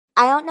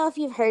I don't know if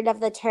you've heard of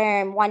the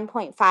term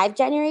 1.5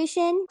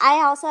 generation.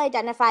 I also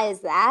identify as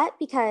that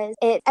because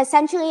it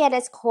essentially at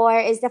its core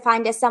is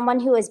defined as someone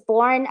who is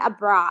born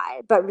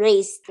abroad but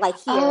raised like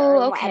here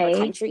or in whatever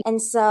country.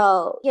 And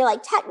so you're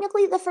like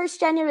technically the first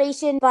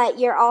generation, but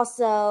you're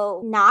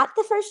also not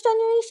the first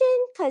generation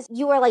because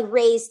you were like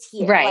raised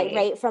here, like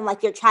right from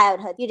like your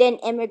childhood. You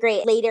didn't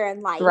immigrate later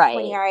in life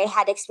when you already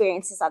had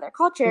experiences other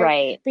culture.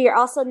 But you're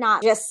also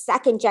not just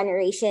second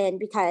generation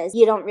because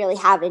you don't really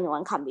have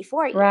anyone come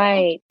before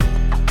you.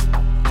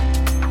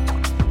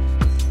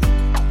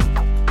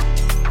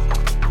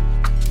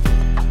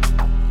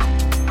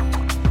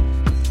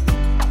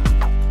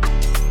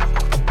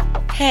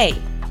 Hey,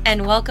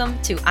 and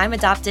welcome to I'm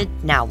Adopted,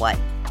 Now What?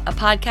 A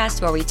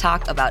podcast where we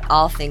talk about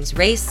all things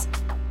race,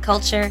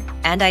 culture,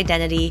 and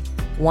identity,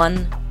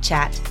 one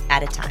chat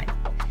at a time.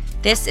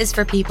 This is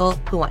for people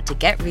who want to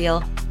get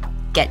real,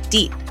 get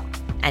deep,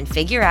 and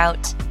figure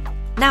out,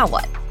 now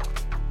what?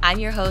 I'm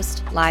your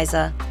host,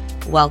 Liza.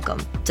 Welcome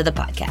to the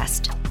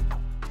podcast.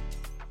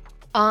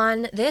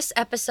 On this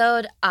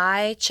episode,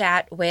 I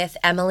chat with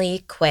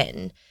Emily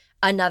Quinn,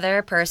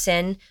 another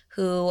person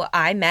who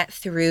I met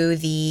through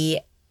the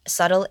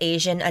Subtle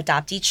Asian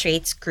Adoptee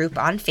Traits group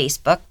on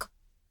Facebook,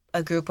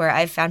 a group where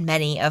I've found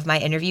many of my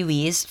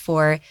interviewees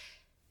for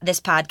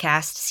this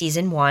podcast,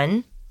 season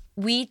 1.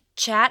 We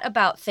chat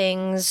about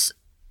things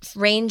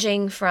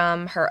ranging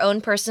from her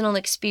own personal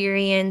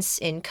experience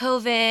in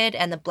COVID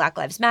and the Black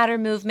Lives Matter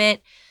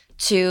movement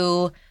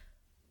to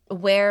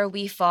where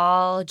we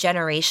fall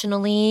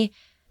generationally,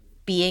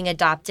 being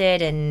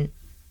adopted and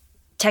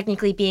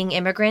technically being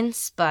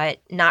immigrants,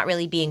 but not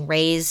really being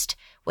raised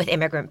with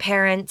immigrant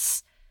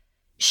parents.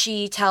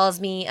 She tells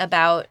me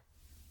about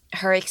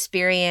her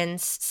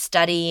experience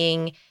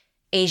studying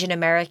Asian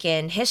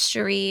American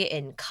history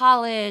in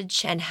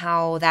college and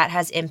how that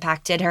has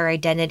impacted her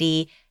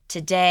identity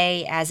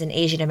today as an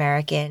Asian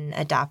American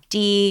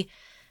adoptee.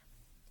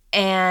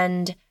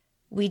 And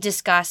we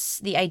discuss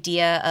the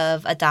idea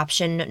of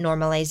adoption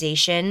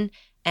normalization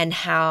and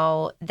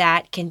how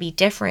that can be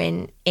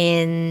different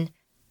in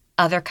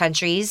other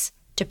countries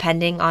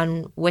depending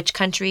on which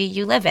country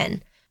you live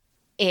in.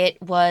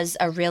 It was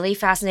a really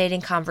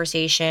fascinating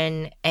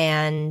conversation,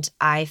 and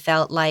I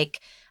felt like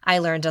I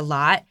learned a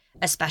lot,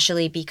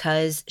 especially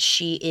because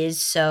she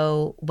is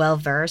so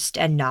well-versed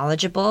and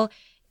knowledgeable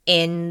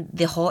in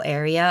the whole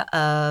area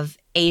of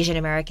Asian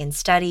American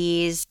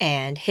studies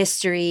and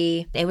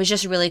history. It was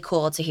just really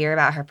cool to hear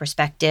about her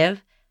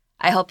perspective.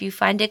 I hope you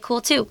find it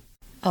cool too.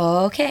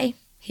 Okay,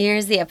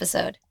 here's the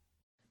episode.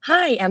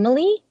 Hi,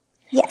 Emily.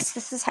 Yes,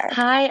 this is her.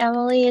 Hi,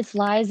 Emily. It's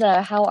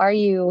Liza. How are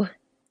you?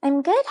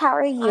 I'm good. How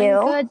are you?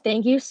 I'm good.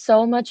 Thank you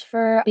so much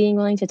for being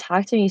willing to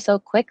talk to me so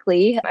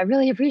quickly. I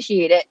really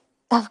appreciate it.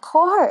 Of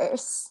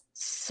course.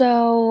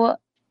 So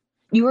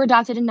you were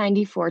adopted in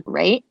 94,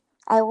 right?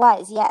 I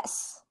was,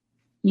 yes.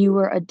 You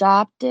were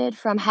adopted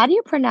from, how do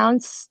you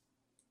pronounce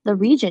the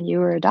region you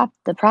were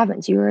the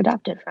province you were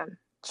adopted from?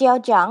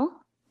 Zhejiang.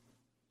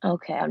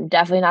 Okay, I'm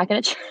definitely not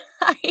going to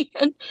try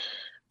and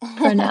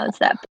pronounce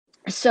that.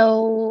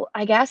 So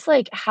I guess,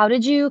 how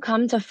did you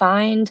come to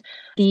find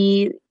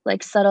the,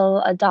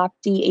 Subtle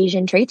Adoptee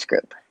Asian Traits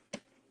group?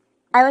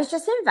 I was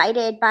just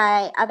invited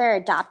by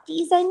other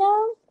adoptees I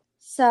know.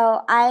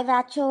 So I've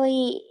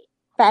actually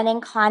been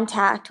in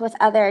contact with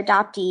other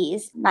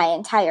adoptees my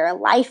entire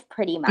life,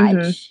 pretty much.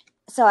 Mm-hmm.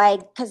 So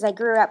because I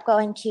grew up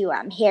going to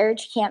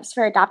heritage camps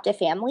for adoptive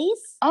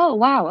families. Oh,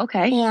 wow.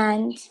 Okay.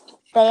 And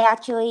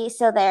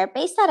they're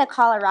based out of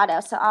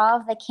Colorado. So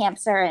all of the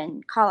camps are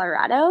in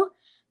Colorado,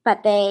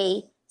 but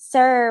they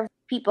serve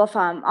people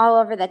from all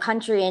over the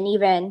country and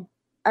even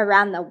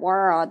around the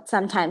world.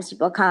 Sometimes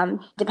people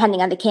come,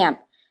 depending on the camp,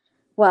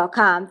 will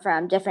come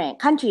from different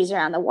countries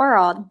around the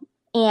world.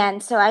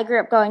 And so I grew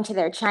up going to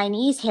their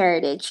Chinese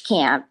heritage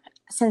camp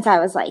since I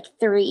was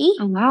 3.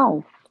 Oh,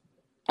 wow.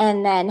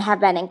 And then have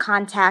been in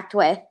contact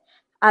with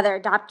other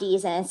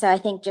adoptees. And so I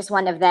think just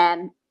one of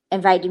them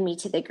invited me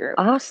to the group.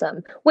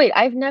 Awesome. Wait,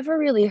 I've never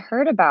really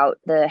heard about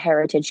the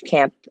heritage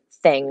camp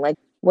thing.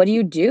 What do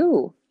you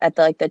do at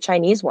the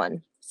Chinese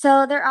one?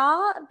 So they're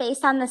all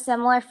based on the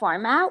similar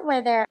format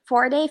where they're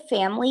 4-day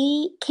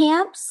family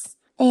camps,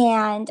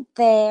 and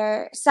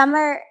they're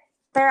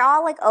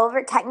all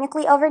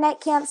technically overnight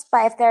camps,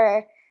 but if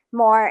they're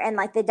more in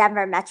the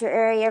Denver metro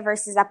area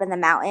versus up in the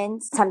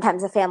mountains,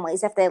 sometimes the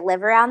families, if they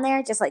live around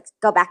there, just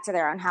go back to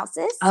their own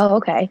houses. Oh,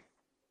 okay.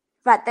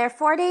 But they're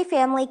 4-day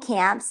family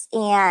camps,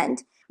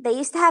 and they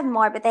used to have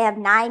more, but they have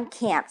 9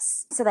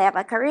 camps. So they have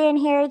a Korean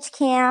heritage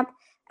camp,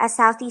 a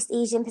Southeast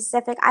Asian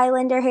Pacific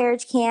Islander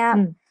heritage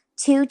camp,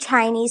 2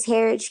 Chinese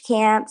heritage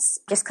camps,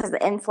 just because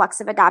the influx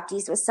of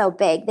adoptees was so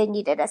big, they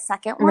needed a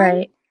second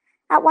one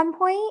at one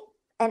point.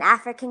 An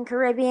African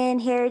Caribbean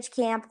heritage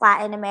camp,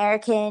 Latin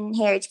American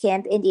heritage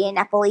camp, Indian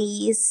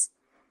Nepalese.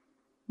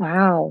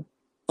 Wow.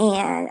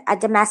 And a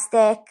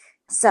domestic.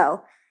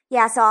 So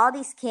all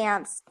these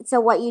camps. So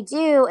what you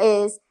do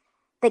is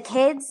the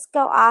kids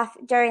go off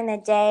during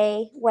the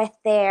day with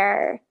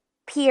their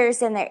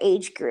peers in their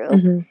age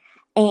group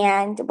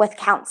and with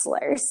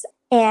counselors.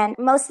 And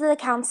most of the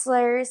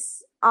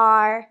counselors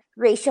are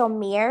racial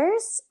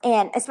mirrors.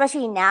 And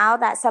especially now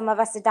that some of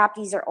us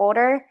adoptees are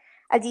older,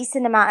 a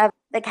decent amount of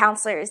the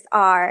counselors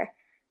are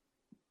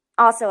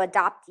also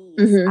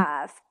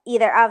adoptees of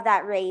either of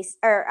that race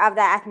or of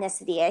that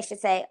ethnicity, I should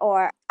say,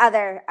 or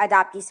other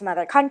adoptees from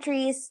other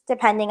countries,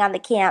 depending on the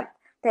camp.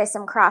 There's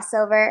some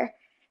crossover.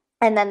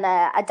 And then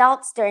the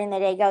adults during the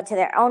day go to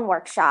their own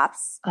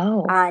workshops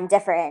on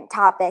different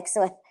topics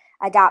with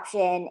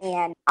adoption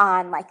and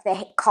on like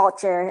the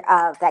culture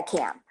of that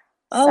camp.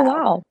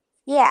 Wow.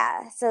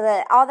 Yeah.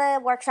 So all the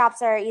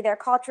workshops are either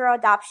cultural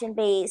adoption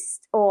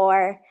based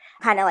or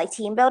kind of like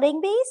team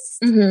building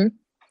based.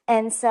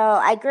 And so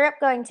I grew up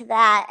going to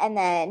that and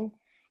then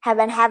have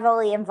been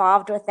heavily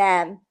involved with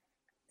them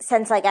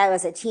since like I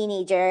was a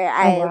teenager.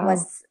 I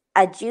was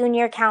a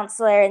junior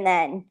counselor and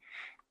then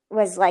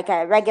was like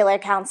a regular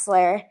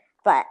counselor,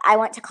 but I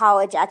went to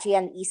college actually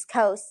on the East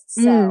Coast.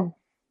 So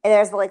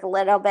there's like a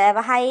little bit of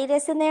a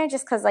hiatus in there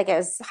just because like it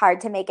was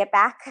hard to make it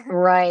back.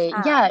 Right.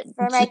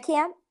 For my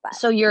camp. But.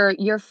 So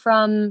you're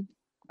from,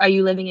 are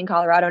you living in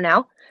Colorado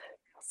now?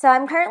 So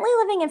I'm currently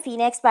living in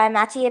Phoenix, but I'm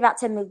actually about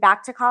to move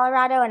back to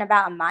Colorado in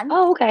about a month.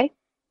 Oh, okay.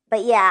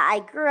 But yeah, I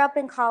grew up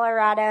in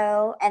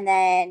Colorado and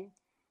then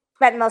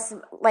spent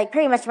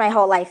pretty much my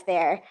whole life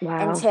there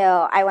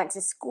until I went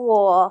to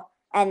school.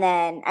 And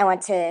then I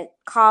went to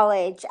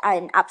college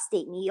in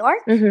upstate New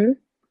York.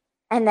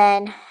 And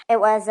then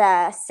it was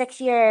a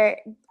 6-year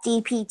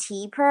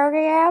DPT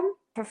program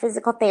for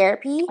physical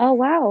therapy. Oh,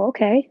 wow.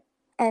 Okay.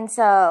 And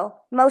so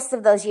most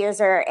of those years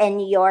are in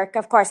New York.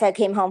 Of course, I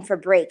came home for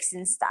breaks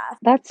and stuff.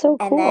 That's so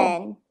cool. And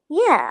then,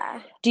 yeah.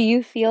 Do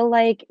you feel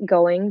like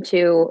going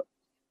to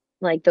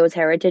like those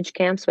heritage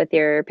camps with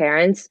your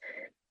parents,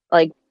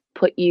 like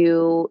put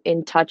you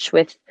in touch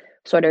with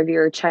sort of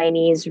your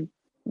Chinese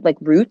like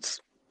roots?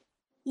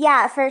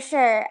 Yeah, for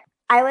sure.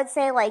 I would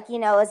say like, it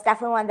was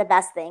definitely one of the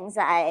best things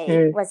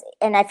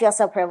and I feel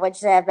so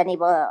privileged to have been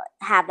able to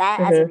have that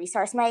as a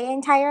resource my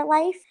entire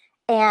life.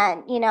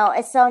 And,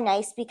 it's so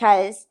nice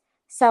because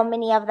so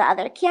many of the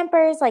other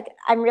campers, like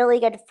I'm really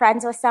good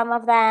friends with some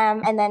of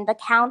them. And then the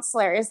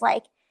counselors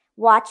like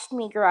watched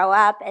me grow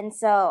up. And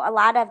so a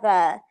lot of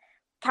the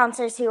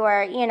counselors who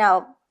are,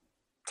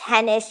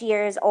 10-ish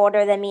years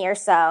older than me or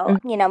so,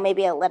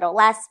 maybe a little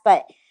less,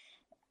 but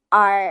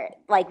are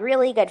like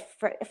really good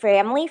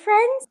family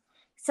friends.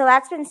 So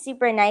that's been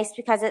super nice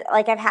because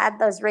I've had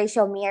those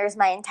racial mirrors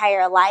my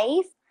entire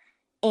life.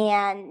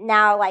 And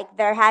now like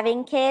they're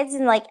having kids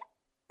and like,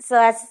 so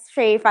that's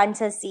pretty fun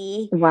to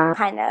see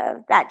kind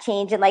of that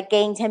change and like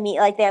getting to meet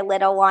like their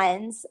little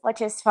ones, which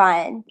is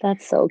fun.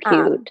 That's so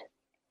cute.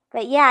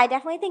 But yeah, I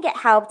definitely think it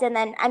helped. And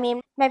then, I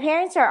mean, my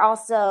parents are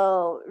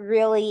also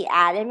really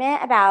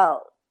adamant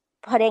about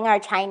putting our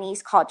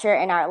Chinese culture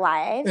in our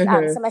lives.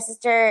 So my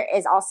sister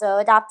is also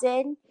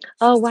adopted.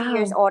 She's 2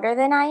 years older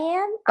than I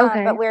am.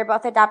 But we were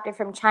both adopted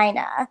from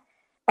China.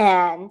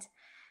 And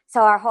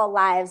so our whole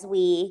lives,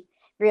 we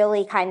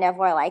really kind of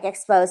were like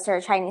exposed to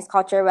our Chinese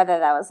culture, whether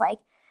that was like,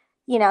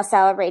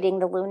 celebrating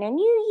the Lunar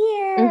New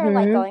Year, or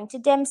like going to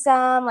dim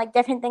sum, like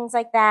different things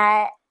like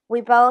that.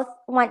 We both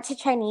went to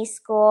Chinese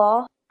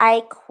school.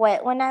 I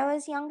quit when I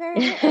was younger,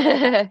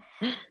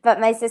 but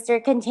my sister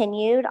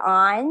continued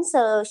on.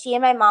 So she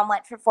and my mom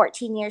went for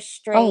 14 years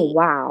straight. Oh,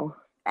 wow.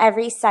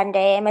 Every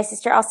Sunday. My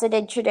sister also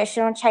did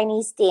traditional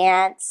Chinese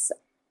dance.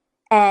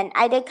 And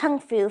I did Kung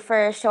Fu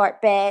for a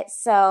short bit.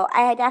 So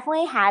I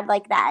definitely had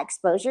like that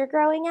exposure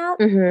growing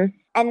up.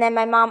 And then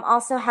my mom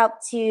also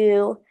helped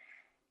to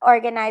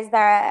organize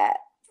the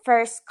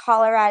first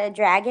Colorado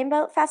Dragon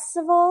Boat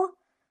Festival.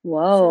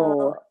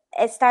 Whoa. So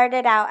it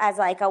started out as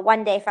like a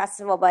one-day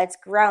festival, but it's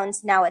grown.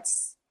 So now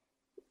it's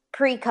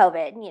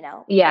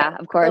pre-COVID, Yeah,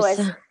 of course.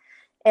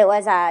 It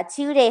was a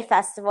 2-day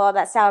festival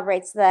that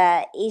celebrates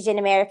the Asian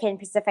American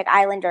Pacific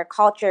Islander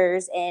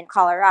cultures in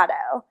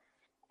Colorado.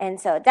 And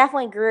so it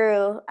definitely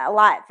grew a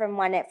lot from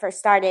when it first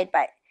started,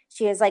 but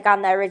she was like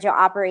on the original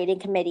operating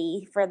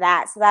committee for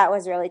that. So that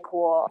was really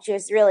cool. She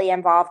was really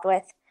involved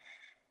with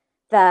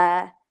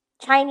the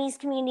Chinese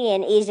community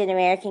and Asian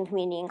American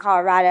community in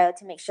Colorado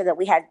to make sure that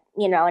we had,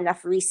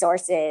 enough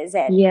resources.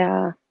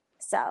 And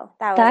so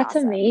that's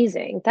awesome.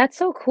 Amazing. That's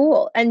so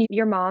cool. And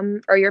your mom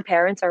or your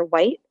parents are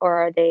white, or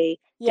are they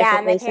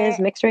different races,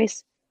 mixed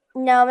race?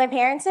 No, my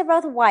parents are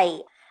both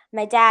white.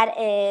 My dad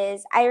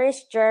is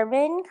Irish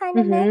German kind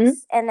of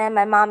mix, and then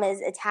my mom is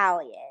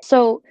Italian.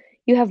 So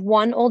you have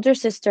one older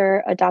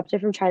sister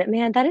adopted from China.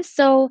 Man, that is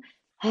so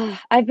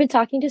I've been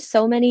talking to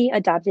so many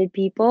adopted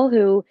people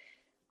who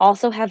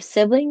also have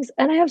siblings,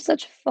 and I have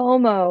such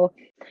FOMO.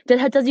 Do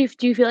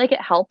you feel like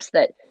it helps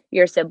that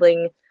your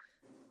sibling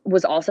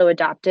was also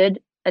adopted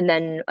and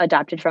then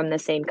adopted from the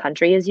same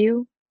country as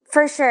you?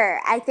 For sure.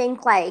 I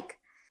think like,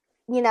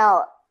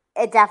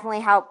 it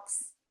definitely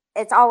helps.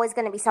 It's always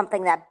going to be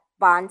something that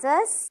bonds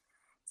us.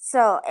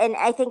 So, and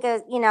I think,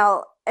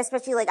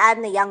 especially like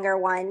I'm the younger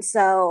one,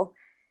 so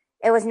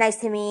it was nice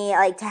to me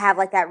like to have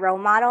like that role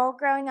model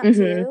growing up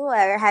too,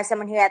 or have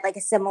someone who had like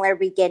a similar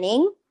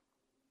beginning.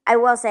 I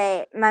will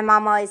say my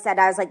mom always said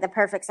I was like the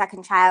perfect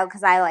second child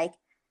because I like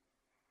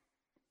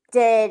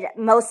did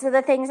most of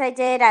the things I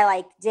did, I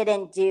like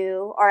didn't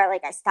do, or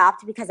like I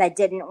stopped because I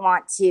didn't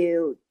want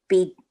to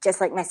be just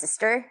like my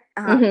sister.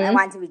 I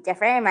wanted to be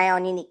different and my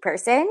own unique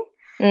person.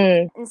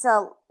 And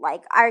so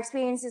like our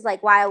experiences,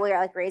 like while we were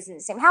like raised in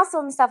the same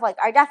household and stuff, like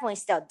are definitely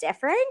still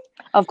different.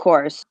 Of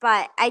course.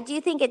 But I do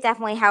think it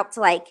definitely helped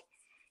to like,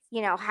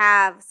 you know,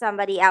 have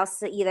somebody else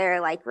to either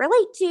like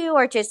relate to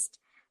or just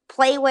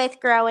play with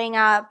growing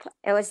up.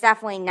 It was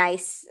definitely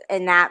nice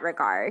in that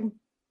regard.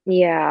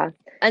 Yeah.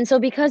 And so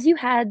because you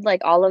had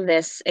like all of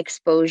this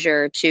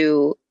exposure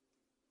to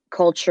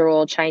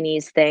cultural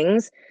Chinese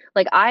things,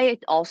 like I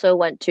also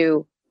went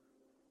to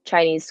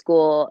Chinese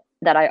school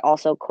that I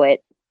also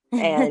quit.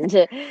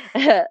 And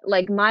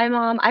like my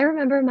mom, I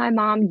remember my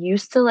mom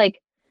used to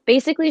like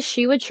basically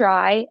she would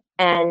try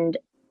and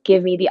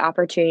give me the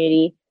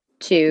opportunity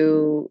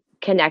to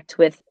connect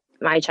with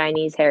my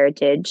Chinese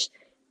heritage,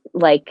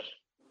 like,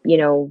 you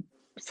know,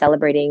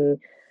 celebrating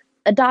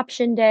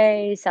Adoption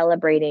Day,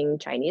 celebrating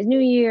Chinese New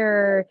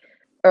Year,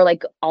 or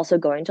like also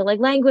going to like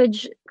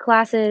language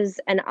classes.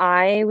 And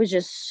I was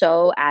just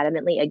so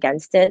adamantly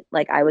against it.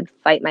 Like I would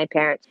fight my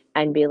parents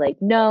and be like,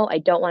 no, I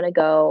don't want to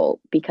go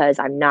because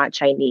I'm not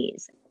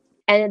Chinese.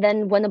 And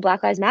then when the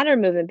Black Lives Matter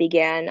movement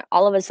began,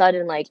 all of a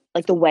sudden like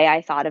the way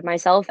I thought of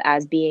myself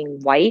as being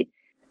white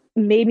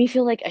made me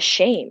feel like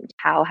ashamed.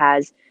 How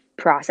has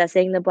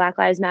processing the Black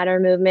Lives Matter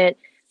movement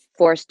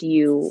forced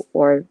you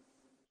or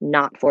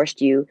not forced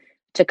you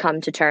to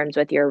come to terms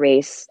with your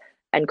race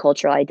and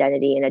cultural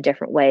identity in a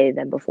different way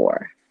than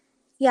before?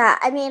 Yeah,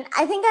 I mean,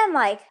 I think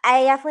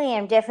I definitely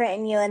am different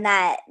in you in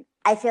that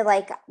I feel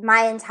like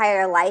my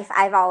entire life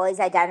I've always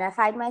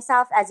identified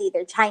myself as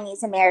either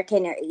Chinese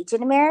American or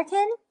Asian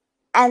American.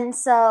 And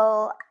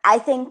so I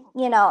think,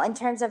 you know, in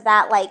terms of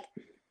that, like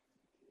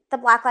the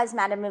Black Lives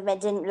Matter movement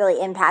didn't really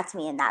impact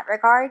me in that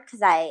regard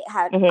because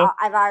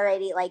I've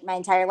already like my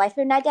entire life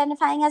been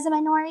identifying as a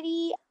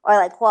minority or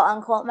like quote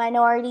unquote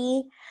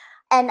minority.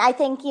 And I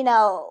think, you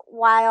know,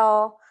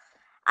 while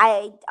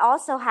I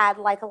also had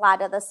like a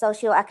lot of the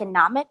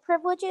socioeconomic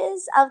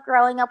privileges of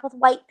growing up with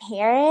white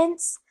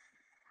parents,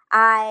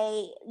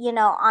 I, you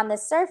know, on the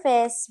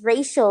surface,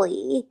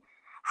 racially,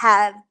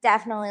 have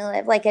definitely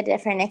lived like a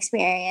different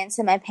experience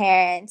than my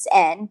parents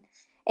and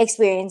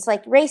experienced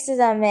like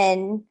racism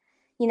and,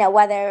 you know,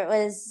 whether it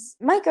was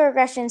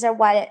microaggressions or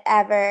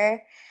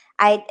whatever.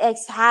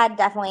 Had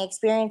definitely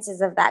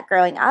experiences of that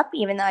growing up,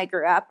 even though I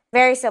grew up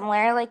very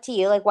similar, like to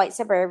you, like white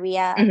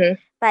suburbia.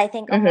 But I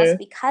think almost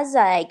because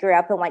I grew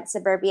up in white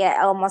suburbia,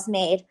 it almost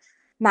made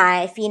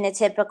my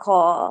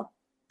phenotypical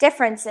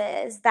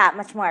differences that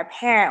much more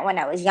apparent when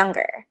I was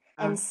younger.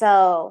 And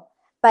so,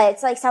 but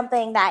it's like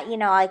something that, you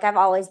know, like I've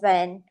always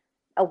been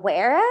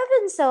aware of.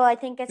 And so I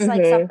think it's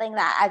like something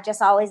that I've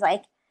just always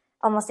like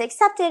almost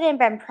accepted and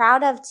been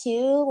proud of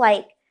too.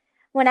 Like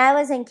when I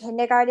was in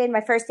kindergarten,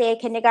 my first day of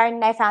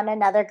kindergarten, I found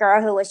another girl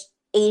who was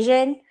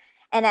Asian.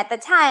 And at the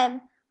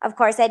time, of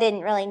course, I didn't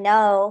really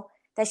know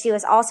that she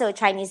was also a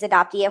Chinese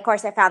adoptee. Of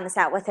course, I found this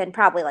out within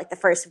probably like the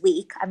first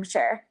week, I'm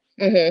sure.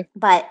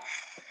 But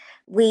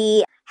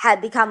we had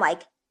become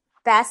like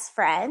best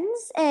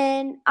friends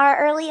in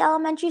our early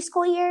elementary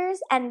school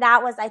years. And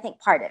that was, I think,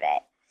 part of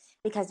it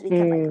because we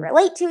could like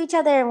relate to each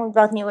other and we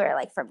both knew we were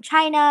like from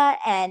China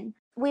and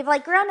we've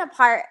like grown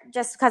apart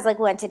just because like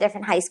we went to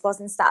different high schools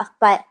and stuff.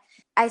 But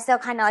I still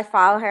kind of like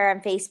follow her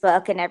on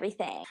Facebook and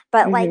everything.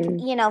 But like,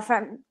 you know,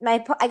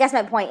 I guess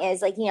my point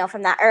is like, you know,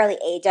 from that early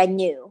age, I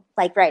knew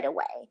like right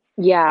away.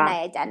 Yeah. And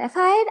I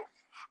identified.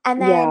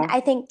 And then I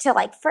think to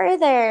like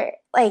further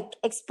like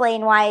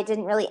explain why it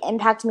didn't really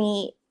impact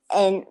me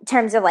in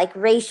terms of like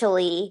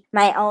racially,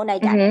 my own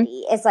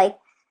identity is like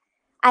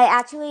I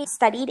actually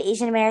studied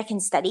Asian American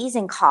studies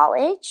in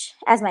college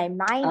as my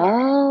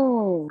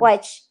minor,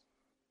 which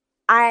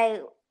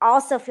I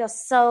also feel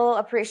so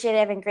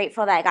appreciative and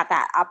grateful that I got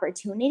that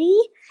opportunity.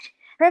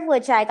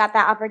 Privilege I got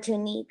that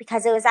opportunity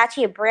because it was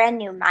actually a brand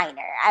new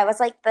minor. I was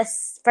like the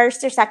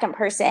first or second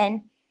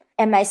person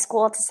in my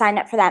school to sign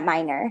up for that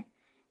minor.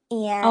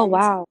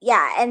 And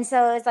yeah, and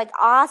so it was like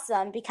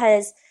awesome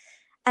because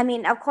I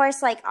mean, of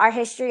course, like our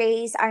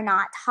histories are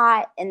not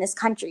taught in this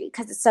country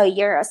because it's so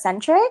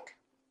Eurocentric.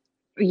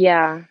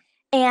 Yeah.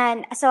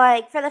 And so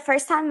like for the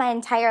first time in my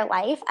entire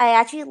life, I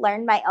actually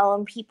learned my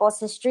own people's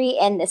history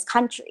in this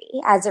country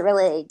as it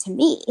related to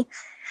me.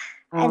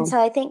 And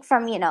so I think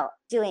from, you know,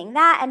 doing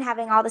that and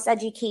having all this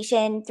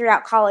education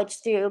throughout college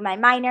through my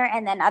minor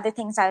and then other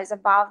things I was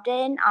involved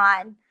in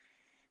on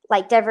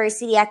like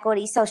diversity,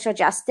 equity, social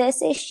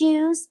justice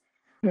issues,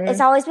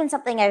 it's always been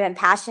something I've been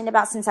passionate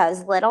about since I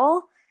was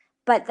little.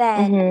 But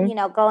then, you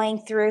know, going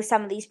through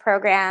some of these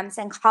programs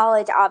in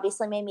college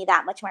obviously made me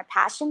that much more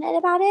passionate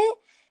about it.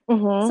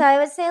 So I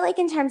would say, like,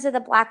 in terms of the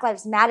Black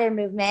Lives Matter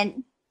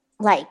movement,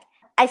 like,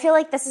 I feel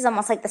like this is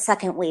almost like the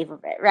second wave of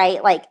it,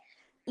 right? Like,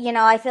 you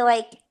know, I feel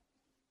like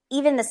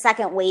even the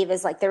second wave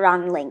is like the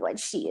wrong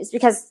language to use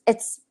because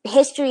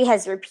history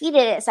has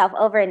repeated itself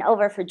over and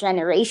over for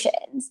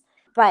generations.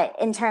 But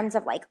in terms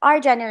of like our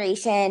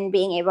generation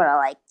being able to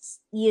like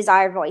use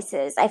our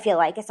voices, I feel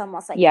like it's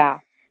almost like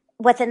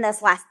within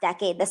this last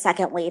decade, the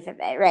second wave of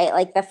it, right?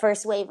 Like the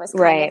first wave was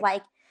kind Right. of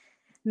like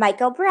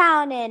Michael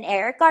Brown and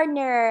Eric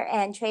Gardner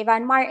and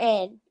Trayvon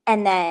Martin.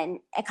 And then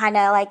it kind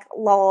of like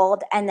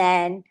lulled. And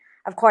then,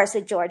 of course,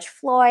 with George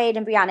Floyd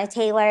and Breonna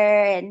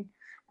Taylor and,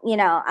 you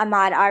know,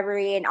 Ahmaud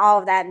Arbery and all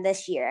of them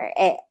this year,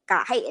 it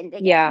got heightened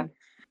again. Yeah.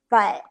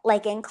 But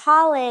like in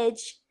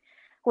college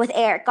with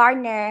Eric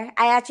Gardner,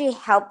 I actually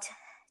helped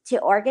to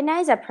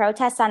organize a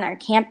protest on our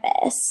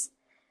campus.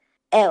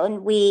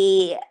 And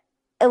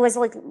it was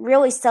like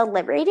really so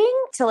liberating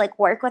to like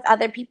work with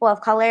other people of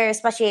color,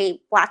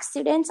 especially Black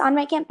students on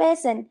my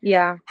campus, and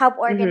help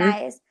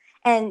organize.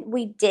 And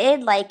we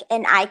did like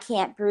an I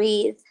Can't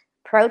Breathe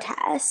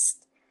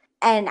protest.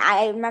 And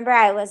I remember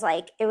I was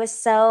like, it was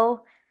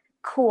so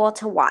cool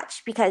to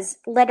watch because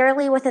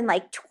literally within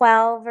like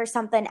 12 or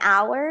something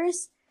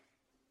hours,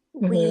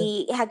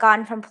 we had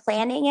gone from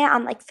planning it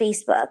on like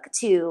Facebook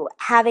to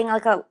having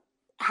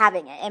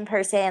it in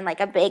person, like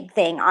a big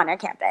thing on our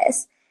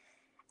campus.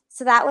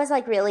 So that was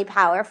like really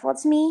powerful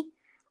to me.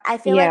 I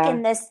feel like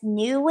in this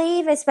new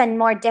wave, it's been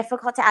more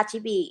difficult to actually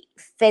be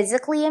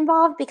physically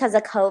involved because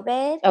of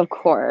COVID. Of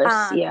course,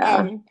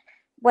 And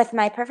with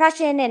my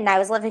profession, and I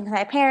was living with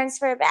my parents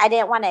for a bit, I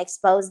didn't want to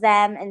expose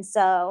them. And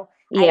so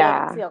I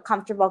didn't feel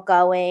comfortable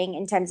going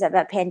in terms of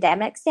a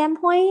pandemic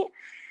standpoint.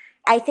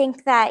 I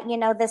think that, you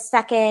know, the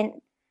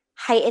second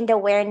heightened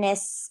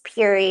awareness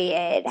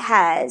period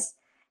has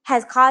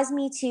caused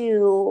me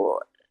to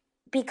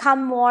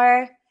become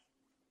more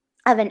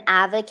of an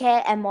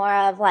advocate and more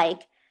of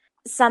like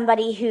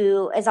somebody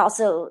who is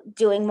also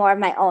doing more of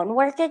my own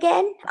work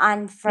again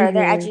on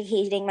further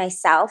educating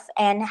myself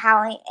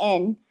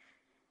and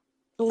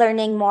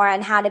learning more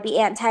on how to be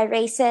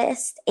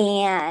anti-racist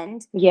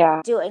and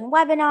doing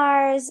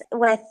webinars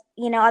with,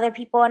 you know, other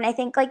people. And I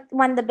think like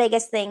one of the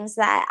biggest things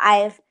that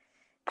I've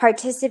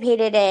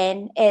participated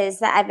in is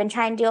that I've been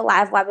trying to do a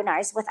lot of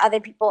webinars with other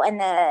people in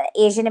the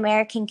Asian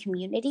American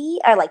community,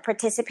 or like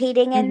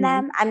participating in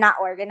them. I'm not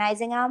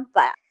organizing them,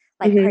 but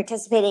like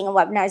participating in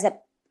webinars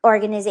that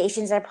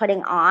organizations are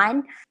putting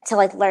on to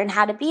like learn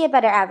how to be a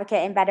better advocate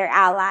and better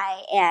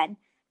ally and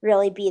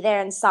really be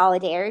there in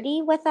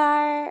solidarity with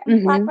our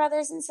Black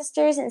brothers and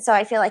sisters. And so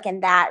I feel like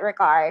in that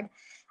regard,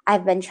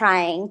 I've been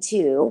trying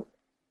to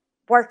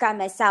work on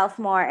myself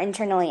more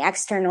internally,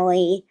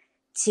 externally,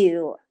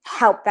 to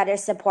help better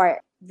support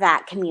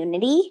that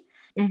community.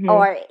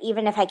 Or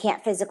even if I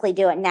can't physically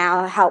do it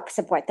now, help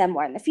support them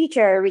more in the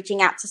future,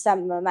 reaching out to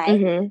some of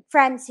my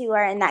friends who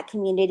are in that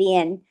community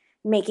and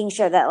making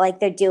sure that like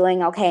they're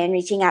doing okay and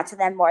reaching out to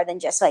them more than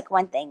just like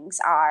when things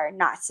are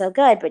not so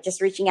good, but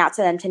just reaching out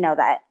to them to know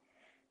that,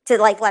 to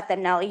like let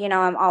them know, you know,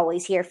 I'm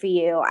always here for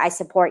you. I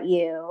support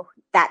you,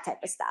 that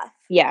type of stuff.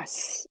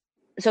 Yes.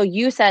 So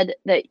you said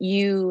that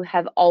you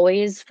have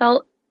always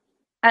felt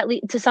at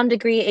least to some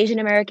degree Asian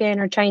American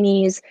or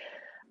Chinese,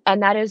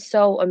 and that is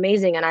so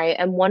amazing. And I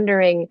am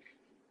wondering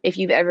if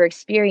you've ever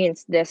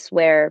experienced this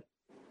where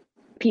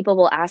people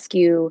will ask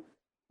you,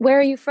 where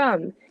are you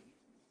from?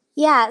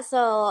 Yeah,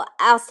 so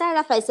I'll start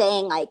off by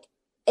saying like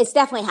it's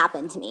definitely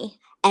happened to me.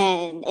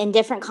 And in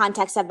different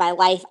contexts of my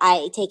life,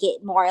 I take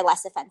it more or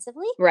less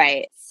offensively.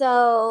 Right.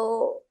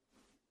 So,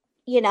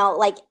 you know,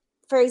 like,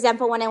 for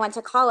example, when I went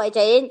to college,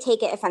 I didn't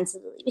take it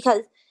offensively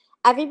because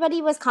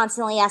everybody was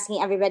constantly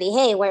asking everybody,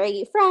 hey, where are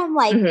you from?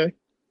 Like,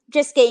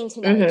 just getting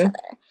to know each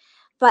other.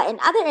 But in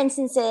other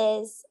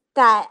instances,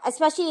 that,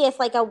 especially if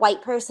like a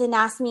white person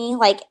asks me,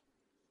 like,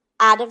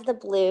 out of the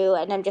blue,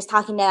 and I'm just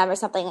talking to them or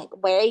something,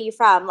 like, where are you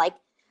from? Like,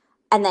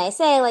 and they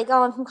say, like,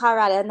 oh, I'm from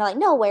Colorado. And they're like,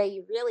 no, where are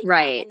you really from?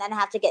 And then I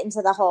have to get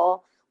into the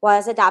whole,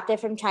 was adopted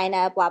from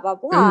China, blah, blah,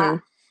 blah.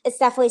 It's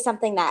definitely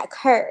something that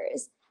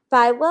occurs. But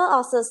I will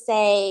also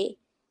say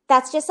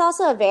that's just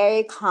also a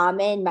very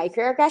common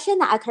microaggression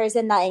that occurs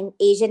in the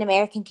Asian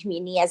American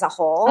community as a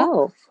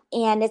whole.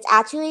 And it's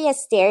actually a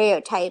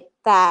stereotype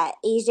that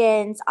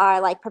Asians are,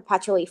 like,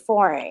 perpetually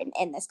foreign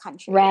in this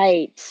country.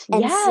 Right.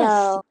 And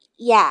so,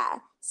 yeah.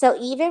 So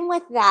even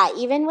with that,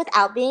 even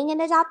without being an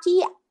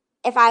adoptee,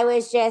 if I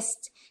was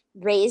just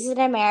raised in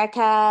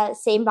America,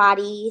 same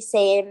body,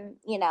 same,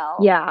 you know,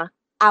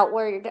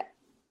 outward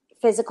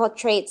physical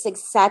traits,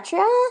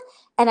 etc.,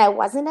 and I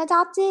wasn't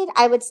adopted,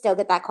 I would still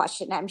get that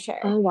question, I'm sure.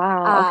 Oh,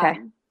 wow. Okay.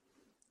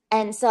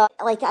 And so,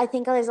 like, I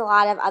think there's a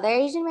lot of other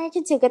Asian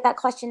Americans who get that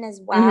question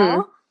as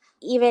well,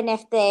 even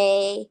if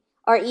they,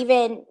 or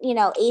even, you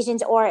know,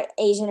 Asians or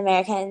Asian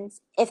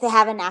Americans, if they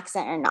have an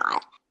accent or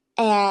not.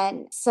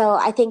 And so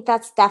I think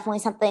that's definitely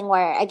something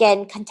where,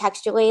 again,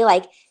 contextually,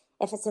 like,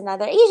 if it's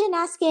another Asian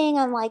asking,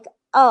 I'm like,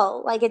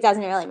 oh, like, it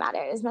doesn't really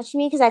matter as much to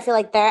me because I feel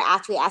like they're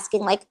actually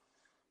asking, like,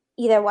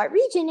 either what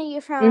region are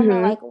you from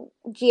or, like,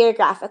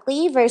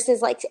 geographically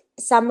versus, like,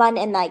 someone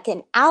in, like,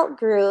 an out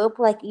group,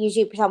 like,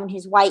 usually someone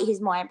who's white,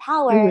 who's more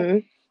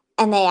empowered,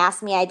 and they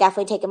ask me, I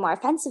definitely take it more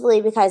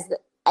offensively because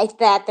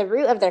at the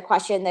root of their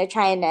question, they're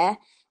trying to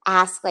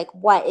ask, like,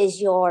 what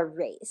is your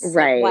race?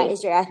 Right. Like, what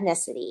is your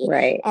ethnicity?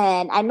 Right.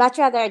 And I'd much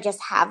rather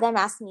just have them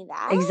ask me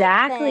that.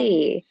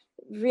 Exactly.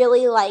 Than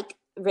really, like,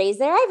 raise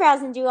their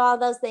eyebrows and do all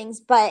those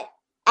things. But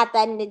at the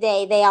end of the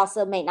day, they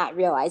also may not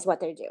realize what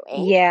they're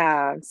doing.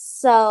 Yeah.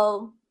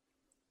 So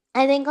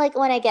I think like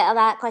when I get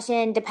that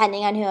question,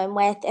 depending on who I'm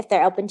with, if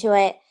they're open to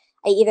it,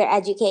 I either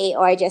educate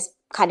or I just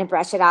kind of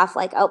brush it off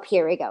like, oh,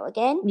 here we go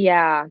again.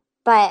 Yeah.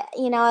 But,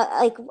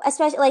 like,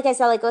 especially, like I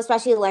said, like,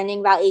 especially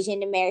learning about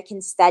Asian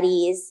American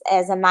studies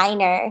as a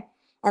minor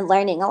and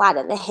learning a lot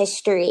of the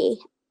history,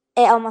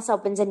 it almost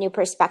opens a new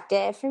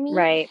perspective for me.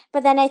 Right.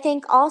 But then I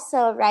think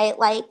also, right,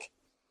 like,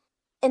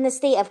 in the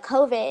state of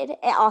COVID,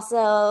 it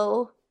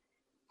also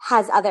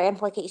has other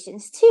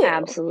implications too.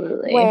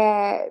 Absolutely.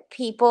 Where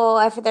people,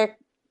 if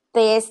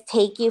they just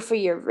take you for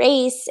your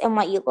race and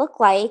what you look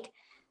like,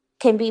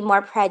 can be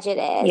more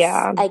prejudiced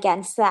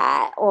against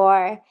that,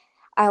 or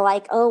are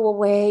like, oh, well,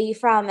 where are you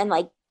from? And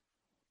like,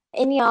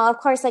 and of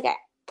course, like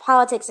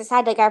politics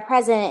aside, like our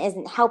president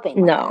isn't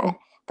helping with that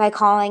by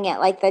calling it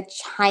like the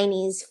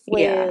Chinese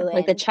flu,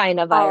 like the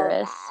China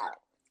virus.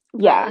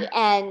 Right.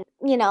 And,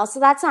 so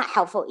that's not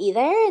helpful either.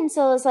 And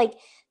so it's like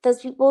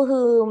those people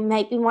who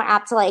might be more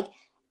apt to like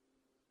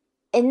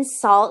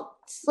insult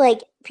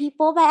like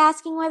people by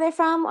asking where they're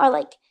from, or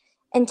like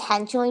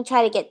intentionally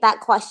try to get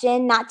that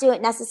question, not do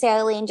it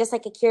necessarily in just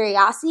like a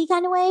curiosity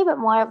kind of way, but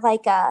more of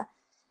like a,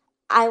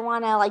 I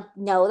want to like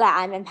know that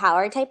I'm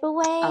empowered type of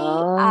way.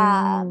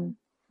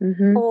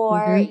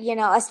 Or,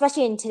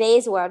 especially in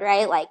today's world,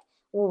 right? Like,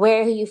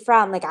 where are you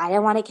from? Like, I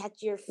don't want to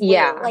catch your flu.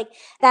 Yeah. Like,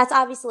 that's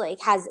obviously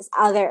like has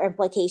other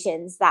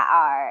implications that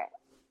are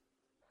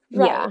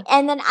right. Yeah.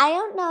 And then I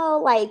don't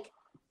know, like,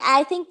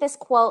 I think this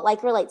quote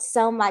like relates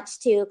so much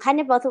to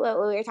kind of both what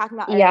we were talking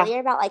about earlier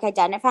about like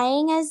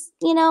identifying as,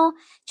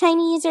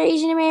 Chinese or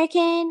Asian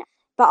American.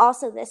 But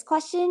also this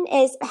question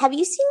is, have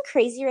you seen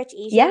Crazy Rich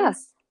Asians? Yeah,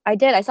 I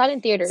did. I saw it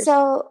in theaters.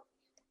 So,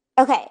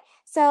 okay.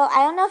 So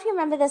I don't know if you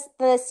remember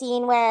the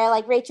scene where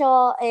like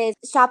Rachel is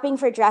shopping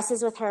for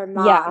dresses with her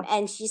mom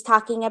and she's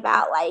talking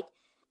about like,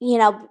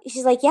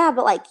 she's like, yeah,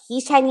 but like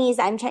he's Chinese,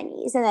 I'm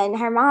Chinese. And then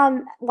her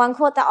mom, one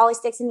quote that always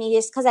sticks in me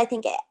just because I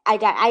think I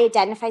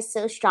identify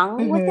so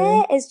strongly with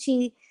it is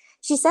she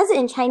says it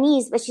in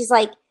Chinese, but she's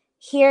like,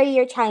 here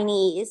you're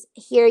Chinese,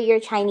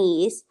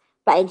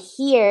 but in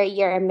here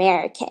you're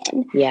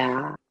American.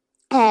 Yeah.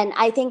 And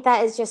I think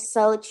that is just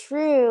so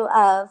true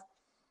of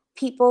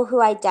people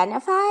who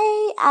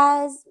identify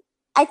as,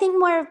 I think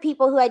more of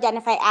people who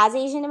identify as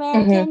Asian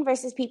American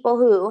versus people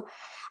who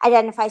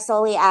identify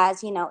solely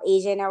as,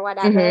 Asian or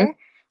whatever.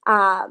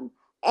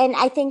 And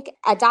I think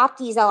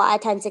adoptees a lot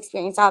of times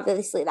experience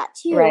obviously that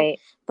too. Right.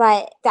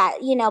 But that,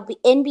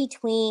 in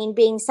between,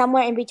 being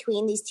somewhere in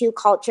between these two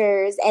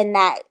cultures and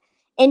that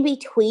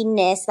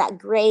in-betweenness, that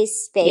gray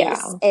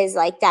space is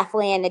like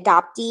definitely an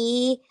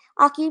adoptee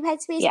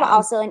occupied space, but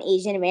also an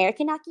Asian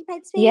American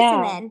occupied space.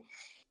 And then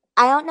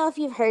I don't know if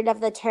you've heard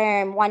of the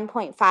term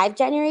 1.5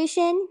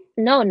 generation.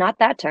 No, not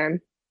that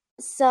term.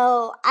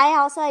 So I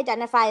also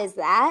identify as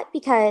that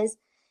because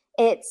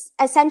it's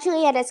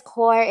essentially at its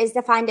core is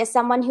defined as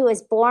someone who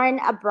is born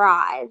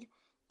abroad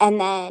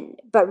and then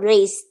but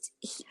raised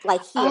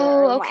like here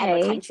in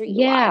whatever country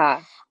you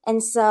are.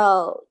 And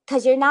so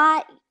because you're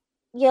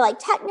like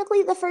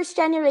technically the first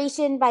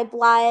generation by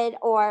blood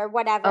or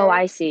whatever. Oh,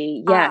 I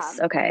see. Yes.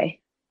 Okay.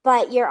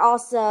 But you're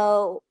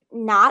also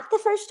not the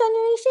first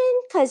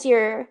generation because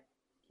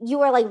you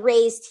were like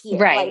raised here,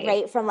 like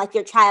right from like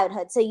your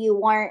childhood. So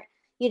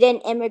you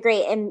didn't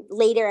immigrate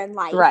later in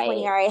life when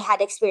you already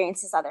had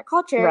experienced this other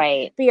culture.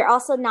 Right. But you're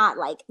also not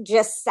like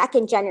just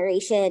second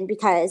generation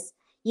because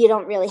you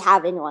don't really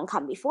have anyone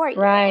come before you.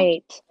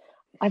 Right.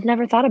 I've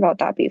never thought about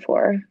that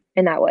before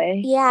in that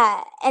way.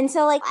 Yeah. And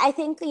so like I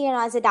think,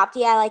 as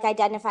adoptee, I like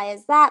identify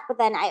as that, but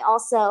then I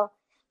also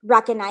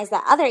recognize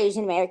that other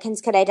Asian Americans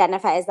could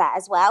identify as that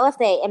as well if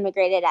they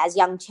immigrated as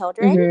young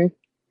children.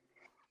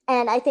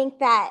 And I think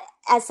that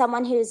as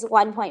someone who's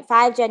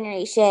 1.5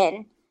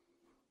 generation,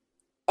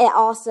 it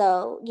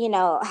also,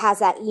 has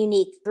that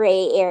unique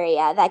gray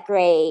area, that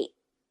gray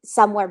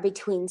somewhere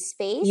between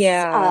space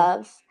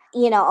of,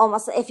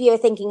 almost if you're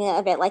thinking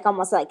of it like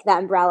almost like the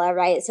umbrella,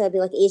 right? So it'd be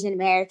like Asian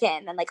American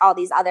and then like all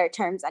these other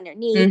terms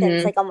underneath. And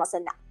it's like almost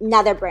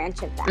another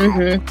branch of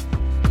that.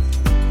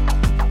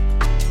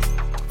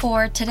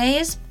 For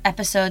today's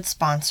episode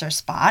sponsor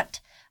spot,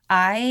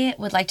 I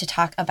would like to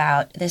talk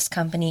about this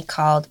company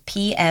called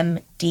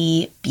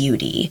PMD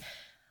Beauty.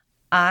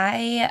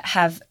 I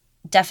have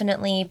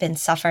definitely been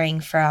suffering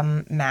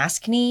from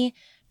maskne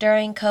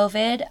during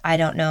COVID. I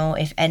don't know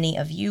if any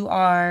of you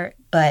are,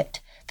 but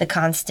the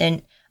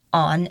constant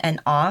on and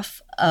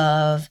off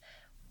of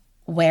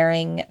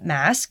wearing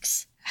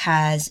masks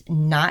has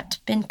not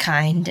been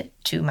kind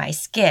to my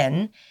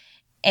skin.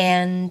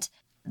 And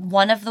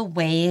one of the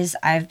ways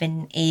I've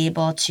been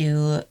able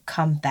to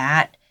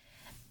combat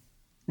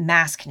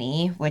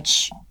maskne,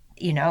 which,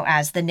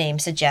 as the name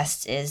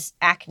suggests, is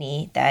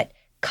acne that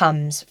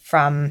comes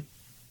from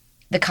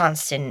the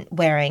constant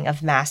wearing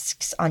of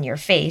masks on your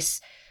face,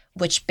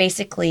 which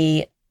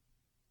basically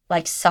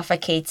like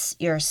suffocates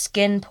your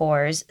skin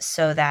pores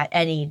so that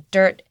any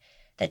dirt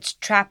that's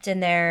trapped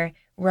in there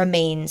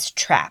remains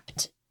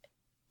trapped.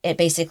 It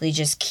basically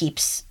just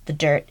keeps the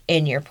dirt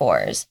in your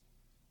pores.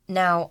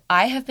 Now,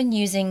 I have been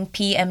using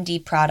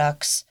PMD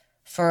products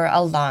for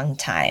a long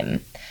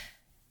time.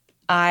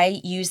 I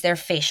use their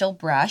facial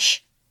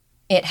brush.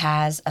 It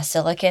has a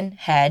silicone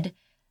head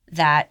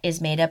that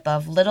is made up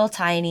of little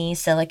tiny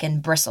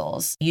silicone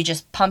bristles. You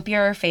just pump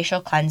your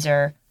facial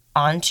cleanser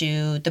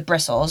onto the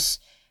bristles,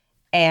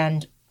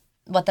 and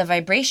what the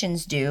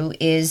vibrations do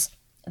is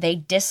they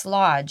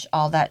dislodge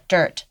all that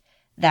dirt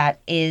that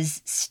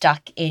is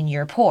stuck in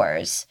your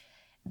pores.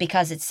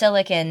 Because it's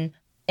silicone,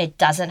 it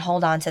doesn't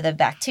hold on to the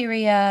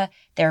bacteria.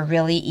 They're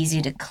really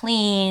easy to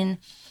clean.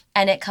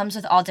 And it comes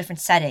with all different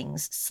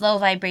settings: slow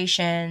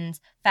vibrations,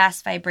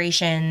 fast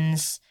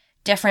vibrations,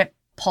 different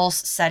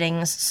pulse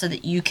settings so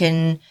that you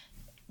can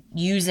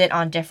use it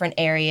on different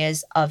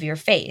areas of your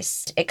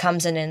face. It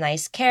comes in a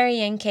nice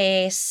carrying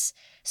case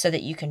so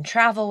that you can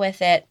travel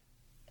with it.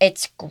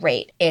 It's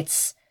great.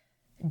 It's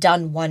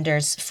done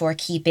wonders for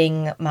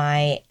keeping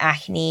my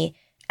acne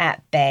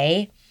at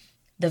bay.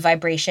 The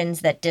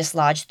vibrations that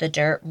dislodge the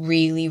dirt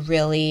really,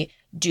 really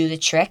do the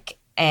trick.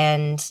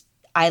 And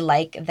I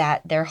like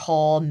that their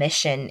whole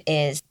mission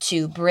is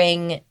to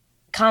bring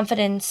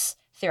confidence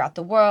throughout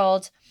the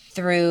world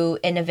through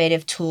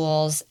innovative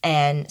tools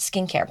and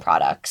skincare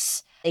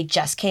products. They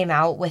just came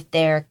out with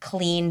their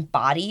clean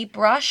body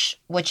brush,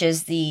 which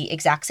is the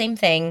exact same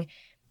thing.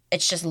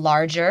 It's just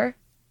larger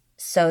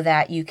so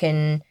that you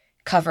can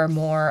cover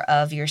more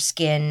of your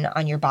skin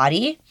on your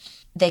body.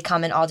 They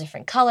come in all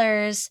different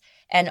colors.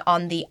 And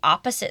on the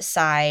opposite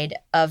side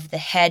of the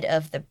head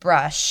of the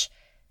brush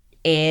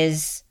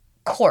is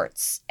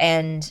quartz.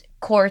 And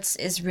quartz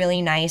is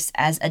really nice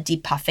as a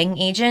depuffing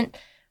agent.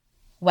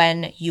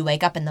 When you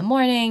wake up in the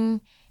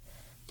morning,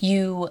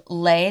 you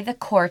lay the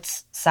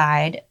quartz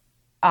side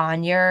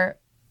on your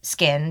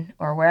skin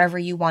or wherever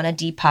you want to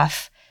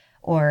depuff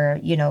or,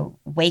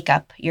 wake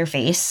up your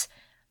face.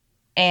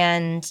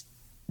 And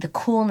the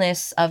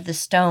coolness of the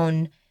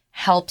stone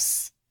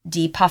helps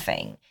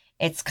depuffing.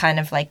 It's kind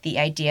of like the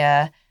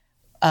idea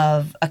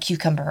of a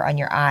cucumber on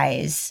your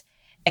eyes,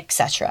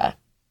 etc.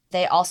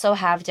 They also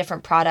have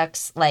different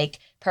products like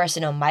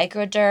personal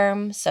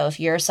microderm. So if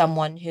you're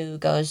someone who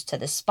goes to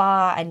the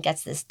spa and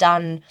gets this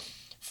done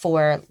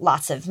for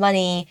lots of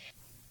money,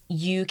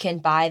 you can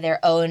buy their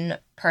own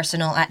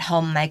personal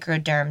at-home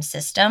microderm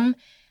system.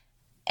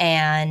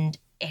 And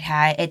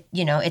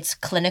it's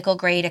clinical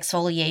grade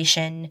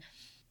exfoliation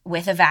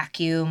with a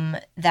vacuum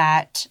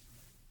that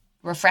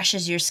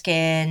refreshes your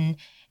skin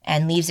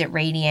and leaves it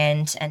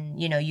radiant.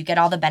 And, you get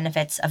all the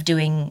benefits of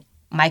doing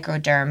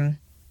microderm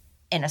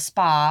in a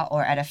spa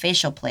or at a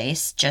facial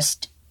place,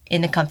 just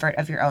in the comfort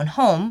of your own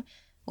home,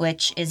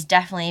 which is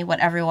definitely what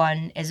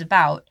everyone is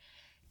about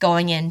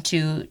going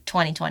into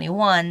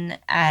 2021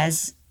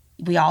 as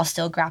we all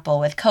still grapple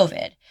with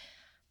COVID.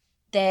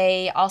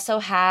 They also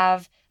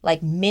have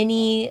like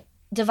mini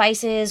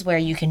devices where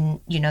you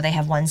can, they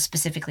have ones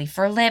specifically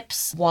for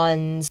lips,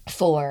 ones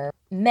for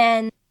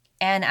men.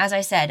 And as I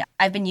said,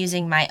 I've been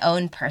using my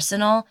own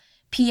personal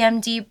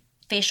PMD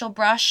facial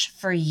brush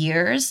for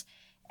years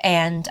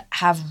and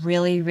have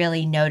really,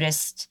 really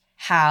noticed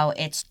how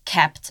it's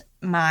kept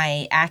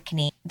my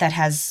acne that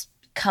has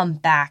come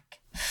back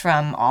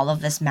from all of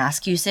this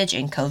mask usage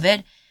in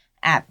COVID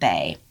at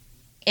bay.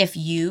 If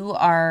you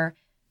are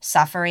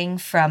suffering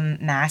from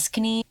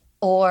maskne,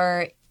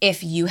 or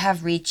if you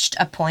have reached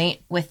a point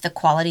with the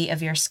quality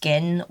of your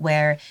skin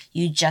where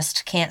you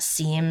just can't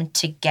seem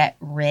to get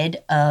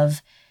rid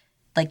of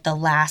like the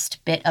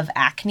last bit of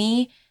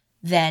acne,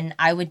 then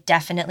I would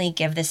definitely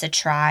give this a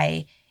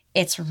try.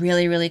 It's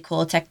really, really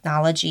cool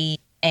technology,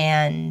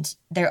 and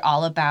they're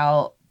all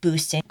about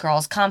boosting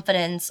girls'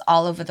 confidence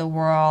all over the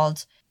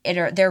world.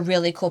 They're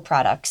really cool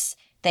products.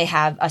 They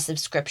have a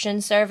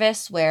subscription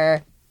service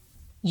where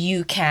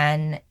you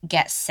can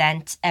get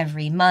sent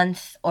every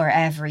month or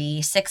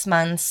every 6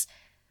 months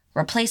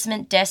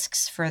replacement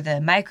discs for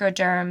the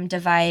microderm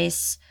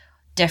device,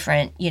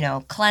 different,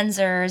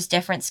 cleansers,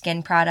 different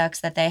skin products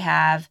that they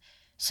have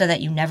so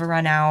that you never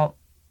run out.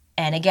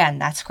 And again,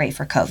 that's great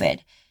for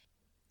COVID.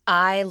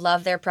 I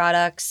love their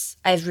products.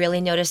 I've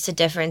really noticed a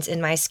difference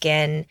in my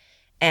skin.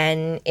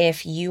 And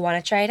if you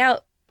want to try it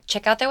out,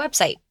 check out their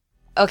website.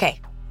 Okay,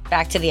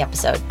 back to the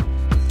episode.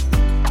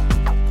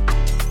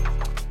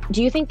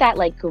 Do you think that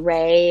like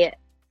gray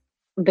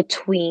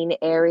between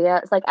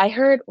areas, like I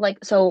heard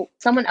so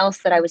someone else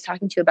that I was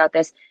talking to about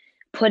this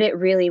put it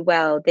really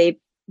well. They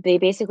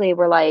basically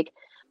were like,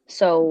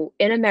 so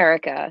in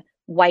America,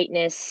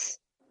 whiteness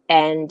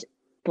and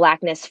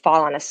blackness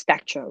fall on a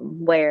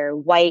spectrum where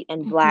white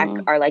and black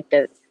are like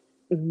the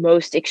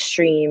most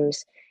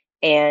extremes,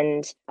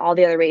 and all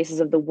the other races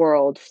of the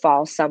world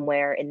fall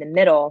somewhere in the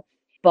middle.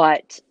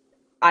 But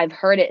I've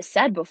heard it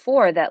said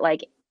before that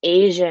like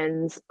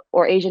Asians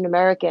or Asian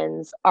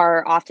Americans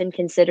are often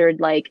considered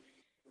like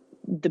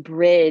the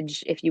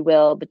bridge, if you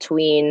will,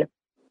 between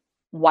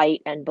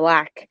white and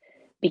black,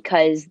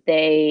 because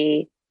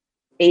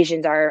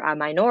Asians are a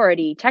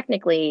minority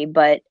technically,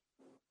 but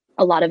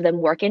a lot of them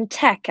work in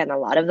tech and a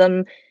lot of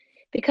them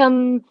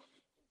become,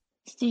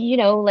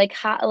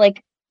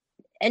 like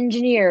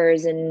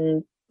engineers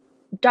and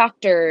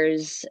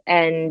doctors,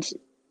 and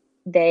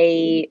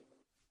they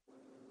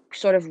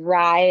sort of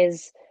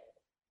rise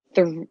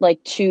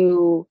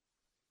to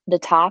the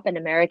top in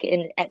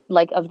American,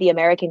 like, of the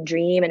American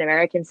dream and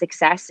American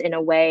success in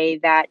a way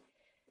that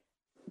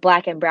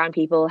Black and brown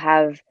people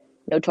have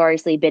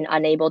notoriously been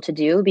unable to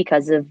do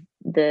because of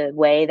the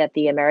way that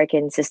the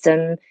American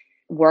system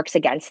works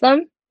against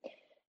them.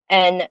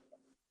 And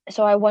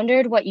so I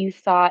wondered what you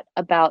thought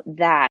about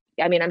that.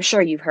 I mean, I'm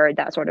sure you've heard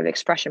that sort of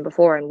expression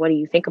before, and what do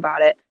you think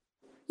about it?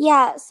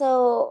 Yeah,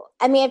 so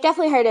I mean, I've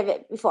definitely heard of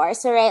it before.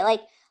 So, right,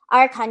 like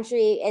our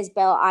country is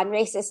built on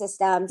racist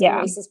systems and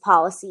Yeah. racist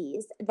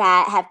policies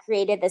that have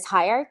created this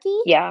hierarchy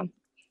Yeah.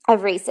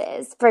 of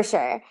races, for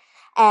sure.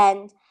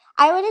 And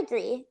I would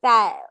agree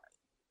that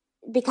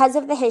because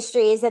of the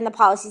histories and the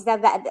policies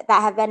that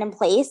have been in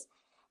place,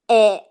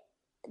 it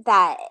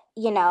that,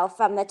 you know,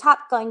 from the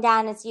top going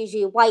down, it's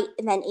usually white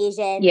and then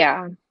Asian,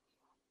 Yeah.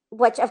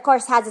 which of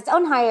course has its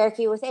own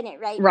hierarchy within it,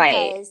 right?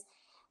 Right. Because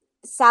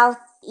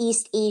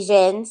Southeast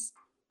Asians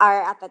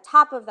are at the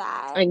top of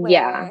that,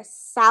 Yeah. where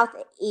South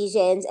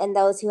Asians and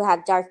those who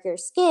have darker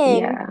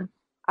skin Yeah.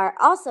 are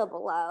also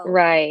below.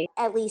 Right.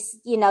 At least,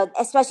 you know,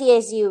 especially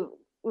as you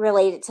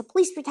relate it to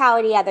police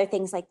brutality, other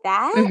things like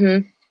that.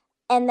 Mm-hmm.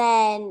 And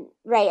then,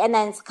 right, and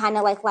then it's kind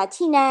of like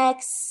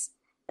Latinx,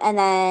 and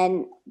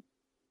then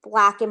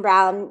Black and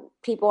brown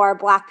people are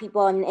Black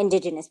people and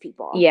Indigenous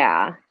people.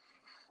 Yeah.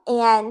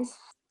 And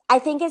I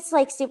think it's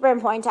like super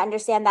important to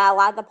understand that a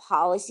lot of the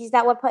policies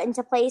that were put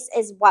into place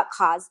is what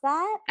caused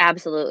that.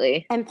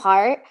 Absolutely. In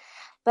part.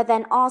 But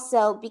then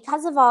also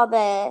because of all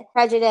the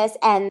prejudice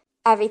and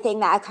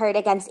everything that occurred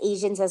against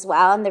Asians as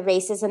well, and the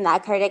racism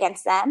that occurred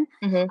against them,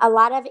 a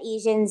lot of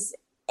Asians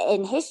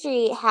in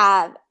history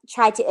have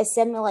tried to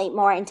assimilate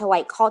more into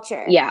white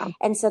culture. Yeah.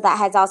 And so that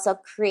has also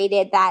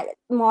created that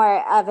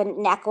more of an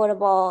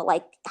inequitable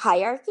like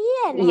hierarchy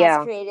and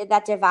has created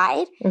that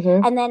divide.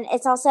 And then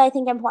it's also, I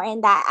think,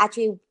 important that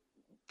actually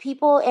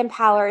people in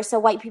power, so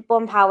white people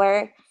in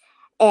power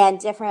and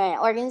different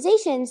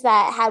organizations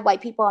that had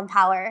white people in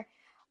power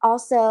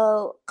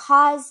also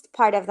caused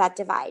part of that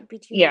divide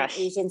between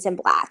Asians and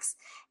Blacks.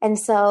 And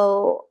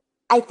so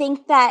I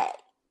think that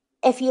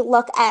if you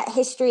look at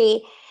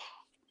history,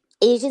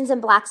 Asians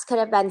and Blacks could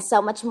have been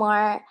so much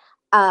more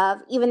of,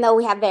 even though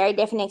we have very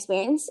different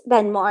experience,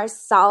 been more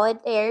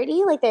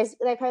solidarity. Like there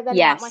could have been a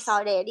lot more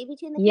solidarity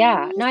between the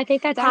communities. No, I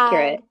think that's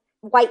accurate.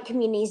 White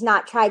communities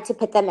not tried to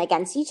put them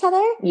against each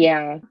other.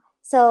 Yeah.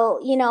 So,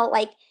 you know,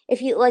 like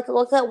if you like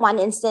look at one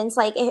instance,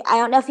 like I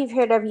don't know if you've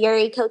heard of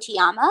Yuri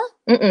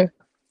Kochiyama.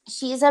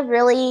 She's a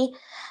really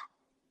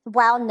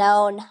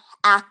well-known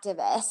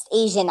activist,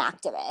 Asian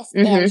activist,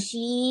 and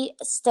she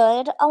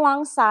stood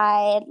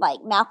alongside like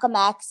Malcolm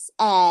X,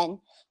 and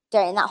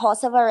during that whole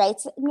civil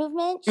rights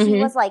movement, she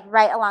was like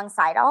right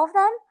alongside all of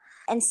them,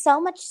 and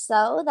so much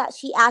so that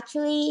she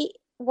actually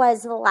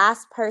was the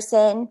last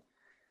person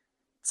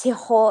to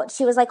hold.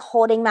 She was like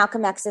holding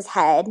Malcolm X's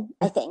head,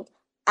 I think,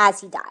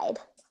 as he died.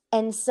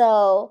 And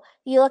so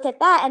you look at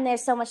that, and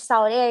there's so much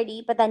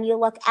solidarity, but then you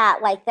look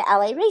at like the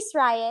LA race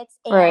riots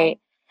and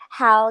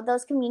how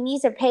those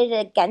communities are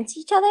pitted against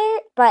each other.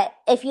 But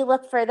if you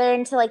look further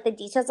into like the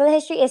details of the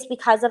history, it's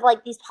because of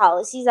like these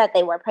policies that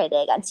they were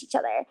pitted against each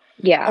other.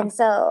 Yeah. And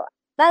so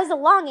that is a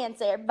long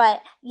answer,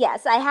 but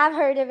yes, I have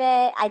heard of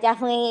it.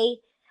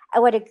 I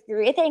would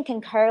agree with it and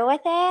concur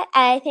with it.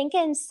 And I think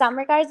in some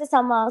regards, it's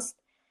almost,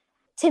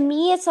 to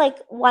me, it's like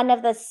one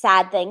of the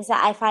sad things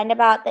that I find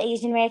about the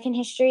Asian American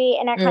history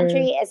in our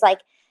country is like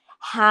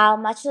how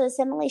much of the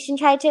assimilation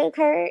tried to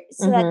occur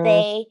so that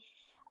they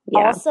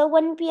also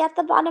wouldn't be at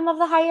the bottom of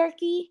the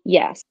hierarchy.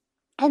 Yes.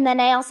 And then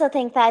I also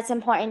think that it's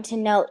important to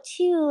note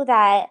too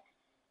that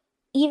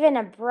even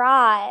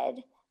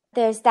abroad,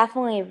 there's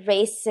definitely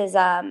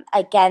racism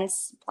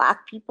against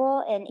Black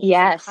people in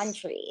Asian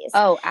countries.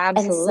 Oh,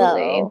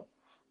 absolutely. And so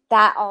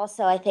that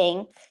also, I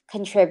think,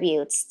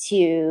 contributes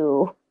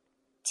to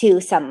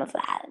some of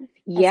that.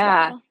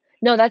 Yeah. Well.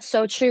 No, that's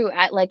so true.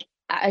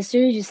 As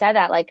soon as you said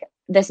that, like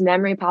this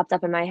memory popped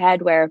up in my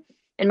head where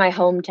in my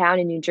hometown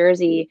in New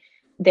Jersey,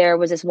 there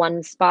was this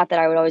one spot that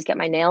I would always get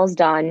my nails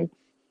done,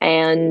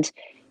 and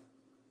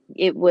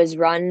it was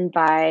run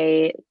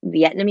by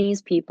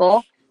Vietnamese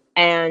people.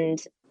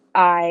 And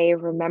I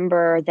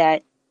remember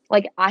that,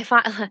 like, I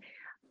find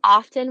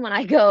often when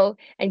I go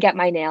and get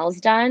my nails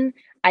done,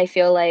 I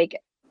feel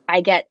like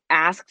I get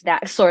asked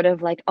that sort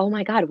of like, oh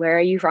my God, where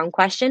are you from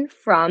question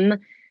from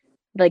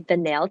like the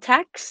nail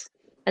techs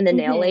and the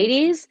nail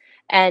ladies.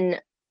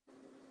 And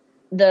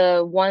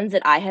the ones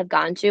that I have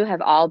gone to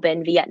have all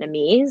been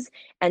Vietnamese.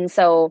 And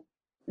so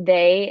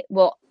they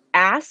will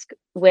ask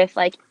with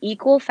like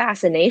equal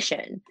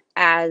fascination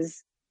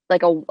as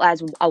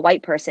a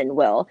white person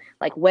will,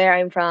 like where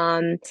I'm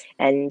from,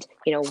 and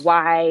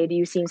why do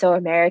you seem so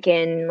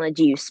American? Like,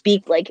 do you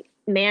speak like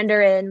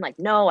Mandarin? Like,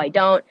 no, I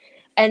don't.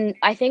 And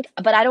I think,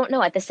 but I don't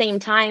know, at the same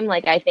time,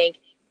 like I think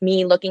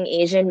me looking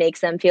Asian makes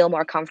them feel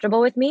more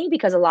comfortable with me,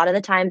 because a lot of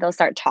the time they'll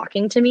start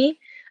talking to me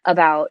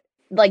about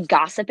like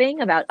gossiping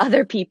about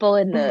other people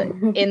in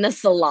the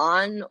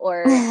salon,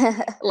 or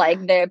like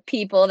the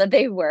people that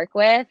they work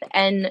with.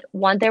 And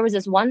there was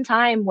this one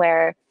time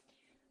where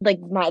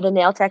like the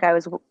nail tech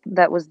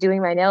that was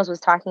doing my nails was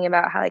talking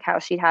about how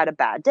she'd had a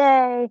bad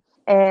day,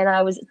 and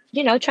I was,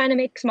 trying to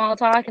make small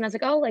talk, and I was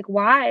like, oh, like,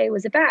 why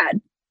was it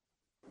bad?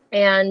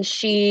 And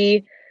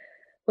she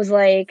was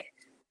like,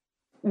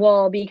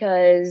 well,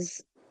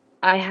 because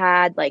I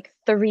had like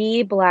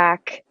 3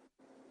 black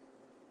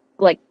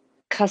like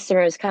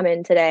customers come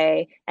in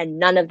today and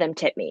none of them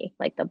tip me.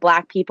 Like the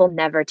black people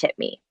never tip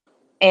me.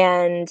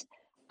 And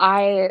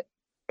I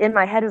in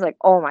my head was like,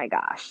 oh my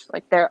gosh,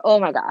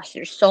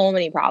 there's so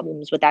many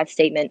problems with that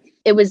statement.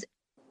 It was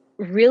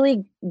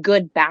really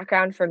good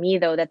background for me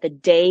though that the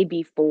day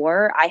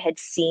before I had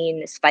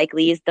seen Spike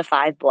Lee's The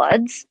Five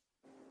Bloods,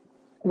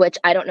 which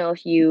I don't know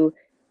if you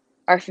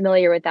are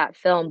familiar with that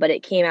film, but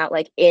it came out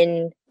like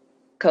in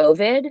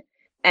COVID,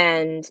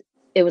 and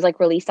it was like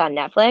released on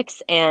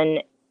Netflix,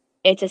 and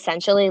it's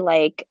essentially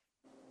like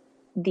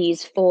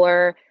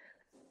they're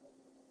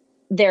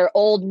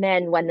old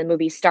men when the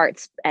movie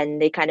starts,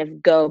 and they kind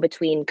of go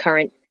between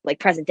current, like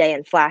present day,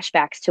 and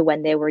flashbacks to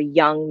when they were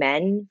young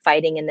men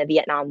fighting in the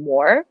Vietnam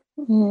War.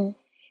 Mm-hmm.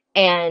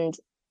 And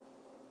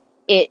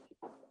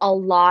a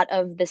lot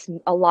of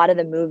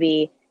the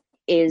movie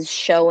is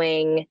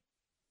showing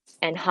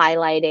and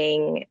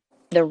highlighting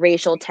the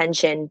racial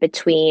tension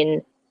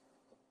between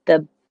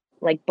the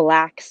like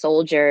black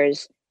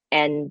soldiers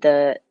and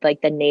the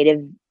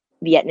native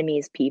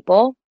Vietnamese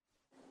people.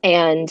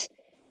 And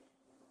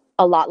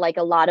a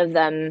lot of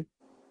them,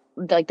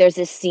 like there's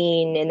this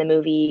scene in the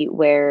movie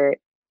where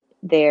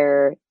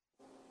they're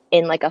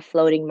in like a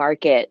floating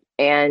market,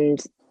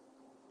 and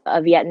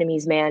a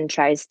Vietnamese man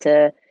tries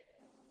to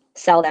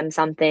sell them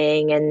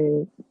something,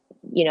 and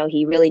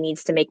he really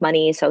needs to make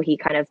money, so he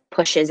kind of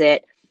pushes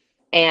it,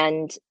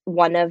 and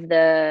one of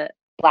the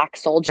black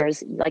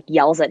soldiers like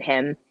yells at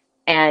him,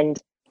 and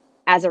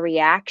as a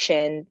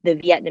reaction the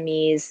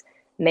Vietnamese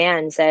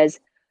man says,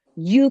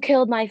 you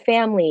killed my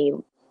family,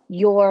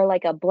 you're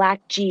like a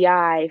black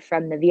GI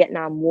from the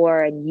Vietnam War,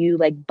 and you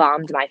like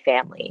bombed my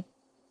family.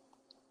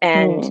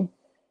 And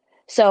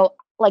so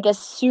like as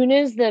soon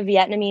as the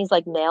Vietnamese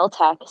like nail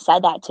tech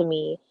said that to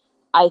me,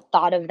 I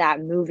thought of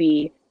that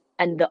movie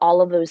and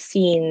all of those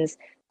scenes,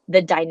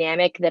 the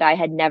dynamic that I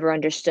had never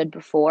understood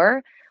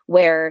before,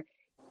 where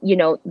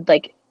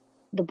like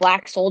the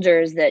black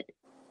soldiers that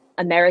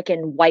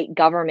American white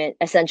government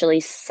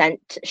essentially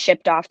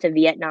shipped off to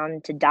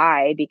Vietnam to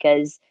die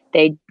because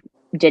they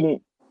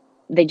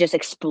just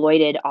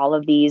exploited all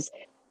of these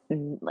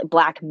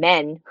black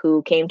men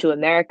who came to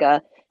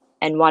America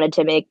and wanted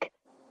to make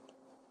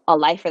a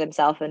life for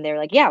themselves, and they're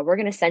like, yeah, we're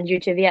going to send you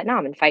to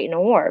Vietnam and fight in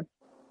a war.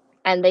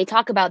 And they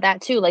talk about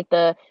that too, like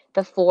the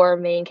 4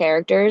 main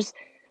characters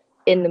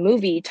in the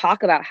movie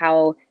talk about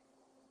how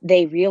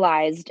they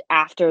realized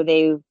after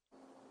they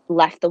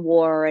left the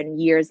war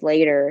and years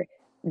later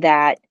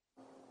that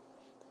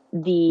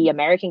the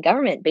American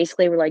government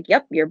basically were like,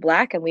 yep, you're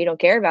black and we don't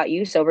care about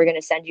you, so we're going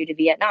to send you to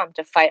Vietnam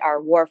to fight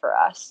our war for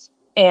us.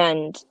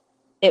 And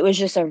it was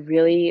just a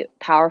really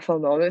powerful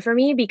moment for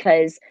me,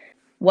 because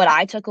what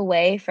I took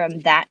away from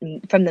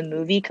the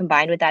movie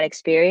combined with that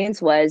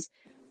experience was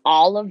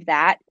all of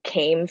that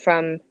came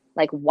from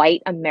like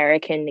white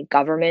American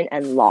government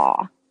and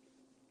law.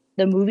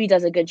 The movie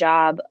does a good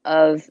job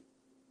of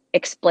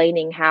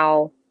explaining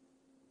how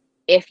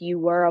if you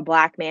were a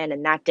black man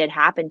and that did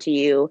happen to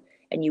you,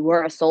 and you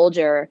were a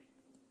soldier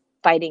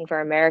fighting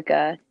for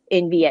America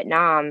in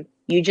Vietnam,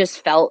 you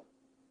just felt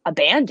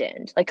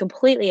abandoned, like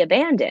completely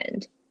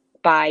abandoned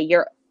by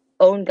your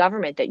own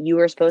government that you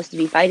were supposed to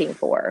be fighting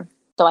for.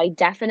 So I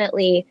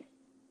definitely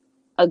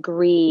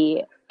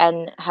agree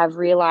and have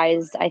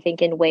realized, I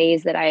think, in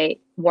ways that I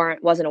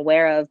wasn't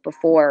aware of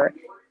before,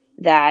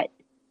 that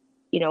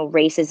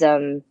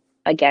racism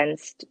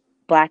against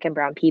black and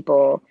brown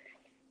people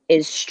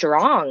is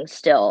strong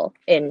still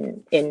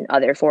in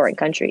other foreign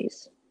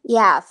countries.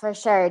 Yeah, for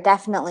sure.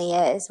 Definitely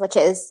is, which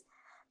is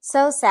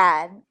so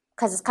sad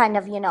because it's kind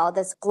of,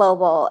 this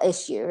global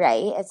issue,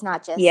 right? It's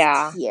not just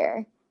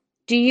here.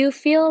 Do you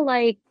feel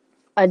like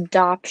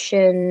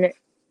adoption,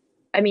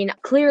 I mean,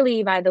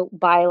 clearly by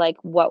like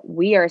what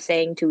we are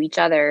saying to each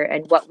other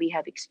and what we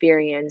have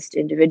experienced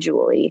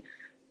individually,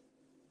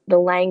 the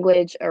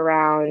language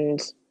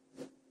around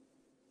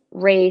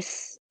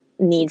race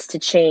needs to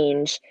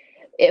change.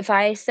 If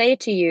I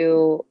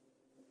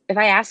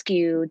ask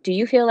you, do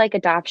you feel like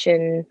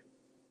adoption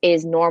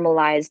is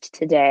normalized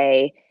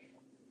today?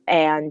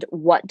 And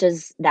what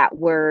does that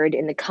word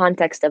in the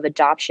context of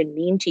adoption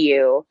mean to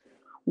you?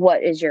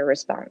 What is your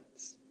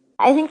response?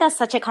 I think that's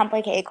such a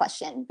complicated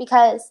question,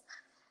 because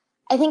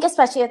I think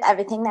especially with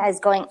everything that is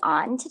going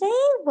on today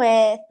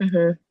with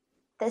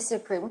the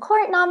Supreme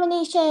Court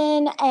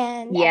nomination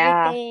and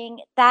everything,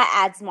 that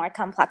adds more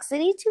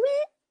complexity to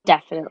it.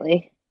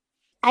 Definitely.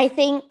 I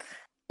think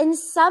in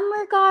some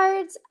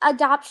regards,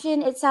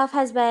 adoption itself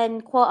has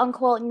been quote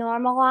unquote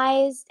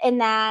normalized, in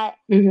that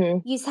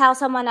you tell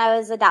someone I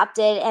was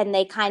adopted and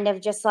they kind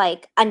of just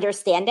like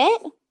understand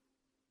it.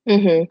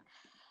 Mm-hmm.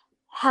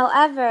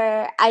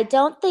 However, I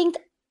don't think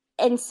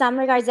in some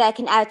regards that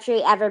can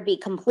actually ever be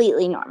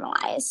completely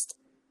normalized,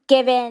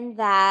 given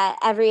that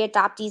every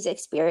adoptee's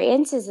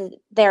experience is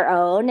their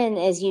own and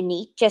is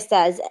unique, just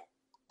as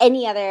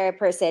any other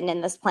person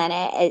in this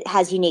planet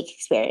has unique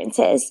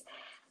experiences.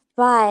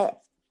 But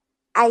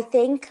I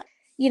think,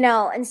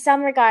 in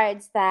some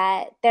regards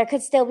that there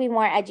could still be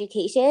more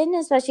education,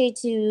 especially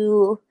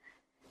to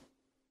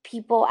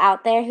people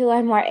out there who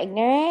are more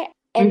ignorant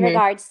in Mm-hmm.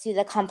 regards to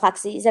the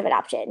complexities of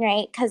adoption,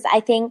 right? Because I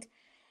think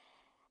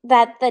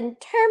that the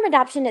term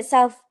adoption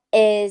itself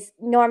is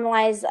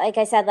normalized. Like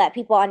I said, let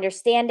people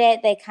understand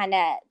it. They kind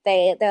of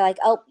they're like,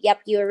 oh,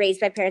 yep, you were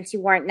raised by parents who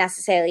weren't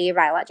necessarily your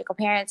biological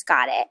parents.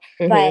 Got it.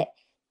 Mm-hmm. But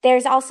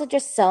there's also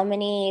just so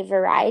many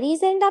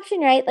varieties in adoption,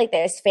 right? Like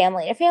there's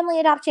family to family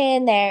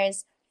adoption,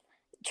 there's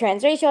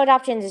transracial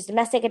adoption, there's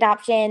domestic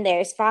adoption,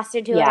 there's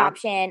foster to Yeah.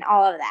 adoption,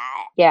 all of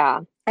that.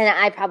 Yeah. And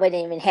I probably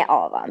didn't even hit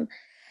all of them.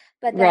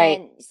 But Right.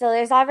 then, so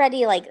there's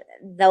already like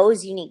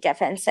those unique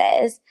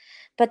differences.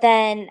 But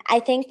then I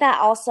think that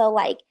also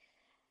like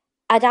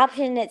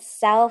adoption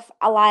itself,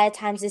 a lot of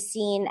times is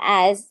seen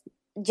as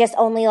just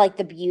only like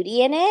the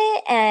beauty in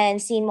it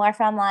and seen more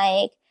from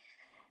like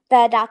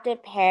the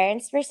adoptive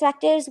parents'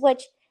 perspectives,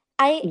 which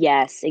I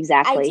Yes, I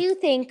exactly. do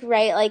think,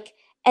 right, like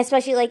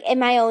especially like in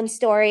my own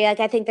story, like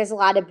I think there's a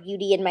lot of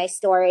beauty in my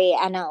story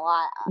and a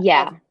lot of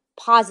Yeah.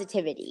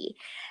 positivity.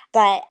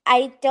 But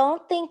I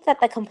don't think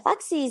that the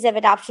complexities of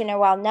adoption are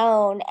well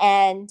known,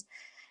 and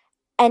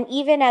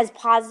even as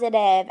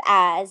positive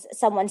as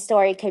someone's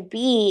story could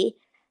be,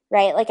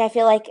 right? Like I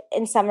feel like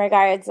in some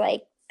regards,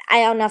 like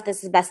I don't know if this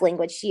is the best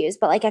language to use,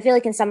 but like I feel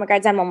like in some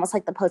regards I'm almost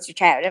like the poster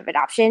child of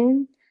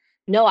adoption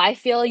No, I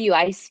feel you.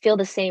 I feel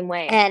the same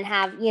way. and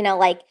have,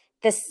 like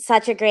this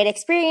such a great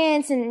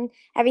experience and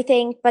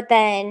everything. But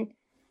then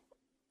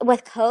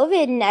with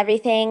COVID and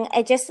everything,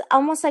 it just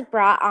almost like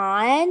brought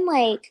on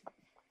like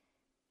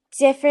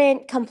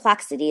different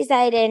complexities that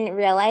I didn't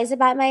realize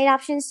about my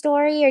adoption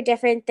story or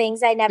different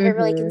things I never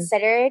really Mm-hmm.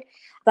 considered,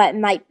 but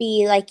might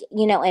be like,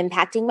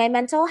 impacting my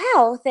mental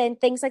health and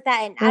things like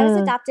that. And I was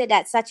Mm. adopted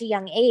at such a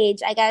young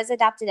age. Like I was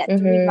adopted at 3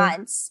 Mm-hmm.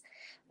 months,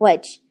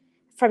 which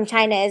from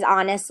China is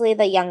honestly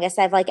the youngest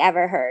I've like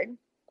ever heard.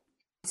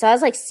 So I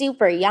was like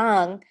super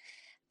young,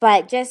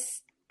 but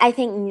just I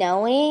think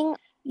knowing,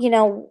 you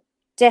know,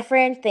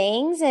 different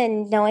things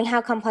and knowing how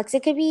complex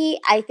it could be,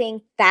 I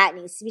think that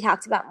needs to be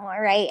talked about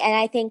more, right? And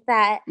I think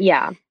that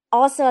Yeah.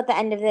 also at the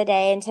end of the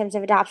day, in terms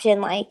of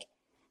adoption, like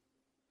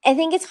I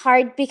think it's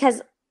hard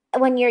because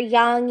when you're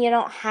young, you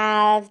don't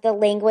have the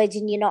language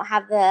and you don't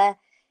have the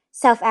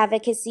self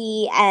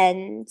advocacy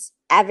and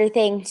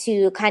everything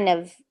to kind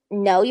of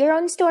know your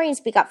own story and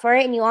speak up for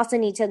it. And you also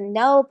need to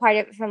know part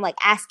of it from like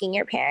asking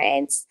your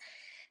parents.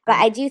 But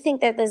I do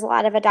think that there's a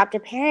lot of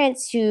adoptive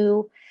parents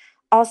who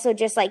also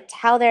just like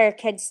tell their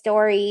kids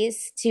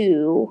stories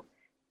to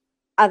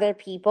other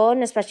people,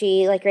 and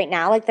especially like right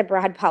now, like the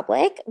broad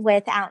public,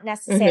 without Mm-hmm.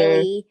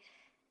 necessarily,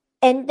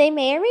 and they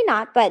may or may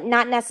not, but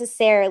not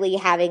necessarily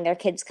having their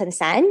kids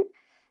consent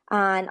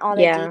on all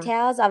the Yeah.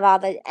 details of all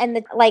the, and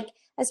the like,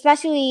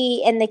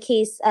 especially in the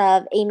case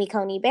of Amy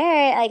Coney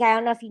Barrett. Like, I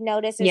don't know if you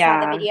noticed or saw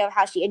the Yeah. video of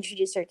how she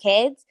introduced her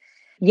kids.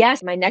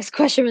 Yes, my next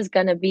question was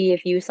gonna be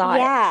if you saw it.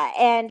 Yeah.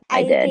 And I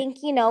I did. think,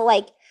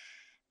 like,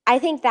 I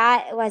think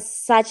that was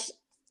such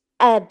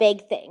a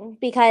big thing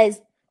because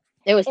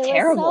It was it was so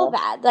terrible.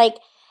 bad. Like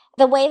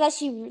the way that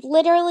she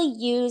literally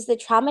used the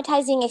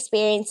traumatizing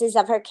experiences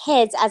of her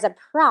kids as a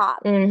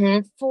prop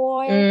Mm-hmm.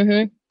 for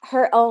Mm-hmm.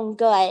 her own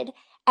good.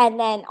 And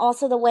then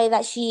also the way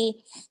that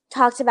she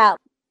talked about,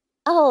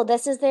 oh,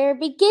 this is their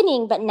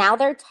beginning, but now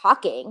they're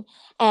talking.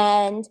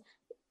 And,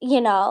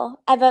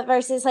 but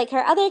versus like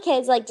her other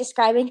kids, like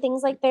describing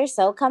things like they're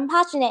so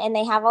compassionate and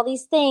they have all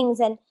these things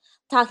and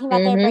talking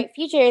about their Mm-hmm. bright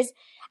futures.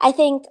 I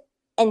think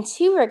in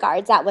two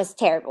regards, that was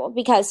terrible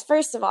because,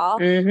 first of all,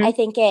 I Mm-hmm.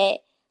 think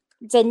it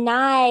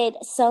denied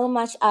so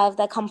much of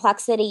the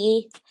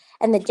complexity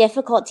and the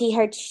difficulty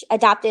her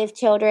adoptive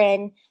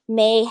children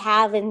may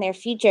have in their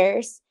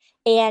futures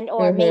and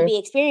or may Mm-hmm. be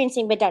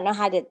experiencing but don't know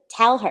how to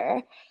tell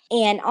her.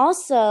 And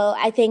also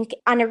I think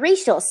on a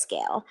racial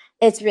scale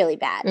it's really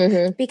bad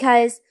Mm-hmm.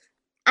 because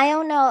I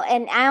don't know,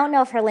 and I don't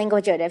know if her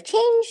language would have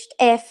changed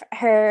if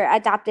her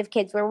adoptive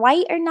kids were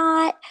white or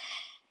not,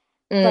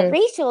 but Mm.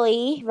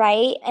 racially,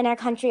 right, in our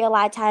country a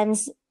lot of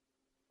times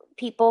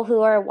people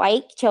who are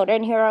white,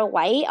 children who are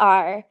white,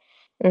 are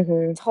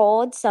Mm-hmm.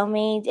 told so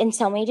many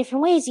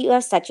different ways, you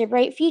have such a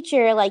bright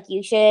future, like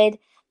you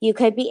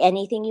could be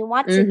anything you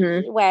want to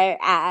Mm-hmm. be,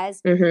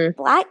 whereas Mm-hmm.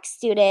 Black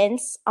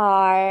students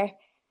are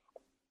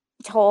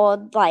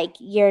told like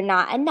you're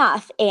not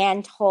enough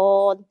and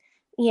told,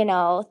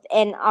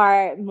 and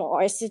are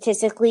more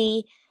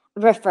statistically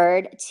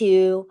referred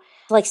to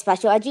like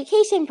special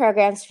education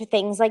programs for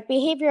things like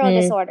behavioral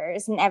Mm.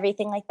 disorders and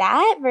everything like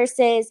that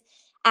versus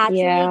actually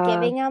Yeah.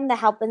 giving them the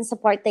help and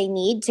support they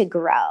need to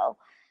grow.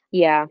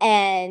 Yeah.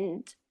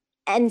 And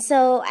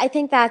so I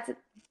think that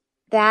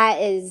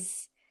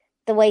is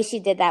the way she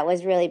did that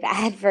was really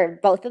bad for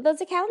both of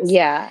those accounts.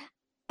 Yeah.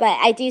 But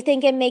I do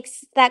think it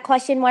makes that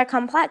question more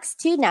complex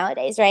too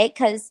nowadays, right?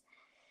 Because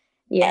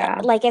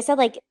Yeah. like I said,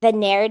 like the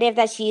narrative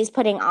that she's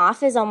putting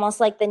off is almost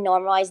like the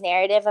normalized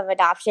narrative of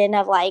adoption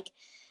of like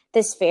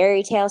this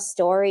fairy tale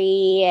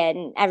story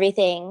and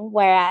everything,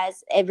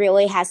 whereas it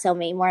really has so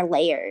many more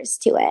layers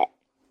to it.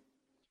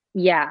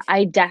 Yeah,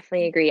 I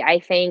definitely agree. I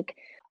think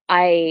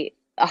I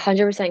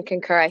 100%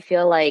 concur. I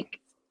feel like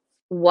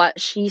what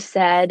she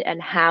said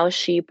and how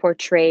she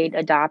portrayed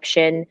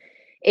adoption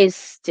is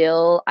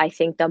still, I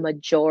think, the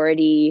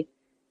majority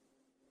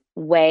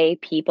way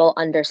people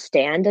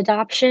understand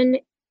adoption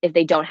if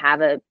they don't have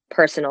a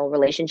personal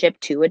relationship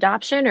to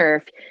adoption, or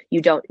if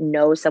you don't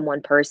know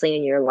someone personally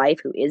in your life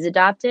who is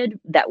adopted,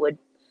 that would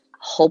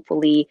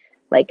hopefully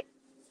like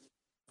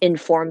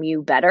inform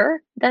you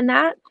better than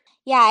that.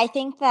 Yeah, I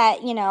think that,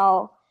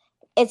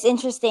 it's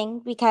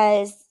interesting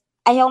because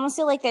I almost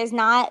feel like there's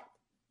not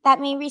that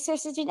many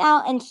resources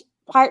now, in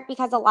part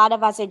because a lot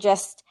of us are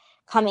just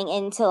coming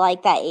into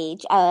like that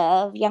age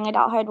of young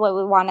adulthood where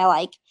we want to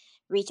like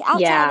reach out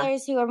to Yeah.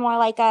 others who are more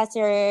like us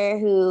or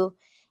who,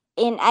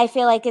 and I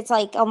feel like it's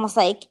like almost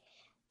like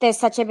there's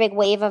such a big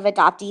wave of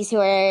adoptees who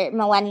are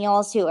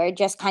millennials who are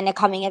just kind of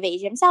coming of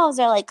age themselves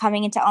or like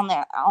coming into on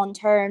their own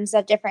terms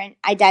of different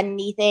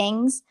identity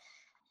things.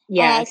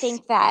 And I Yes.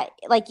 think that,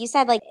 like you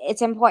said, like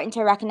it's important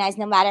to recognize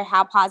no matter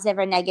how positive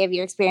or negative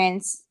your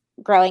experience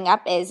growing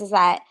up is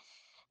that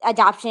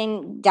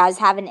adoption does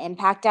have an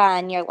impact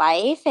on your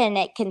life and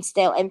it can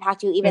still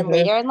impact you even Mhm.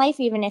 later in life,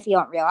 even if you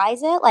don't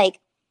realize it. Like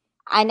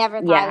I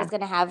never thought I was Yeah.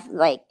 going to have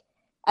like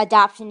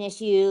adoption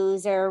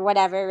issues or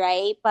whatever,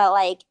 right? But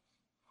like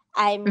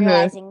I'm Mhm.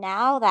 realizing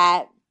now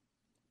that,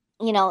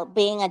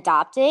 being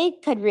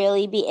adopted could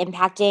really be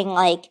impacting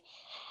like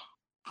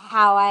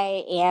how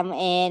I am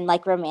in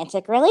like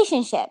romantic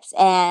relationships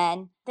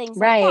and things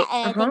like that. Right.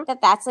 And I Uh-huh. think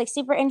that that's like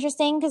super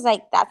interesting because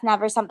like that's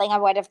never something I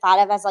would have thought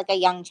of as like a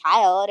young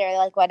child or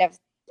like what have.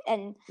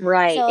 And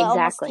Right, so it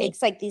almost exactly.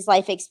 takes like these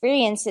life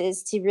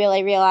experiences to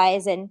really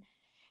realize and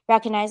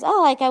recognize,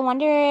 oh, like I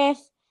wonder if,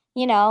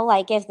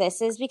 like if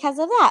this is because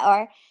of that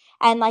or,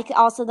 and like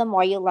also the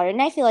more you learn,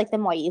 I feel like the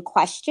more you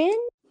question.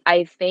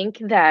 I think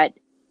that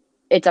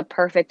it's a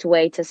perfect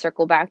way to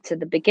circle back to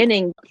the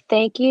beginning.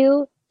 Thank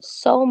you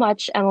so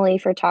much, Emily,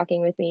 for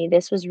talking with me.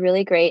 This was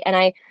really great, and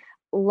I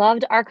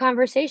loved our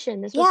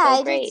conversation. This Yeah, was so I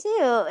did great.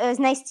 too. It was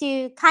nice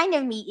to kind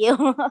of meet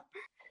you.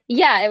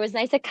 Yeah, it was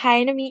nice to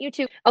kind of meet you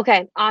too.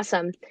 Okay,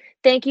 awesome.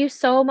 Thank you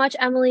so much,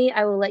 Emily.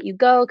 I will let you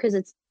go because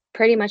it's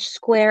pretty much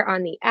square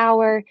on the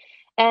hour.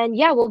 And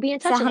yeah, we'll be in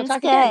touch and we'll Sounds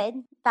talk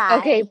again. good.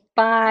 Okay,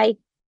 Bye.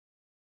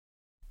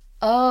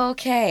 bye.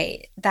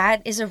 Okay,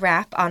 that is a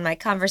wrap on my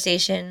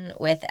conversation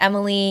with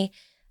Emily.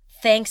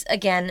 Thanks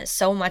again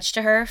so much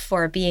to her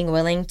for being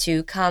willing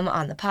to come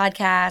on the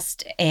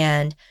podcast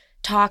and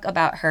talk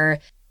about her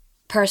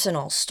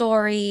personal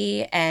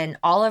story and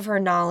all of her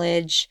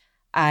knowledge.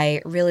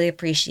 I really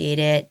appreciate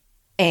it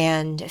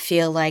and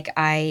feel like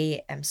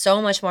I am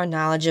so much more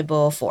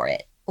knowledgeable for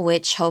it,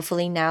 which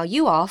hopefully now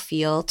you all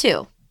feel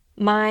too.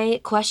 My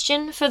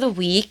question for the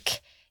week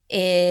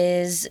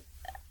is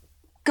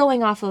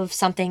going off of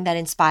something that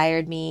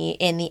inspired me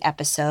in the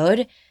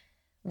episode,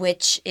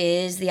 which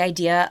is the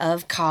idea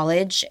of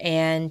college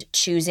and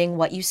choosing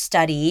what you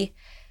study.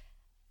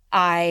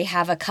 I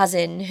have a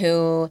cousin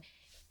who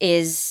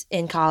is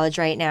in college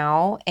right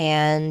now,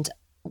 and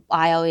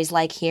I always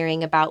like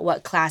hearing about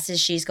what classes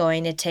she's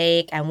going to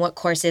take and what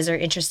courses are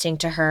interesting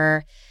to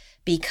her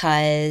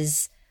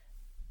because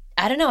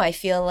I don't know, I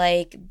feel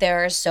like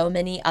there are so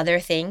many other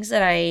things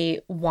that I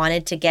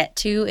wanted to get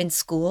to in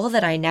school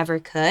that I never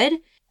could.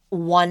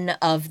 One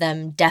of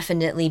them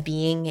definitely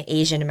being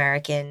Asian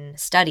American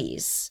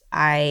studies.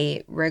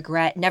 I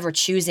regret never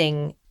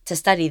choosing to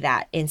study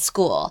that in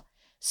school.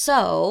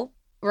 So,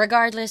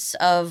 regardless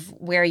of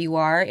where you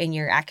are in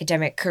your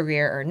academic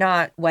career or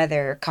not,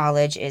 whether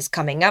college is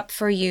coming up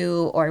for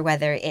you or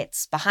whether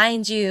it's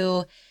behind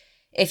you,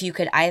 if you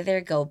could either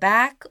go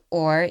back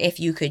or if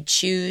you could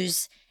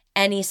choose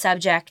any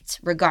subject,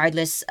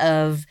 regardless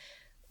of,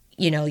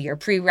 your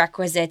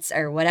prerequisites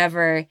or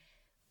whatever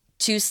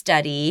to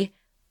study,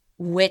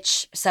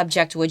 which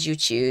subject would you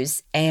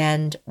choose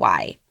and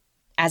why?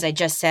 As I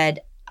just said,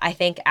 I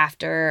think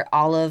after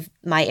all of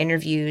my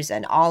interviews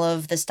and all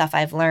of the stuff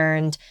I've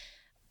learned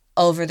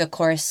over the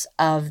course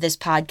of this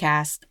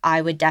podcast,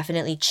 I would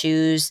definitely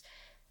choose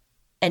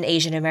an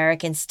Asian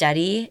American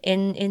study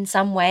in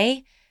some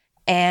way.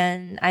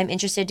 And I'm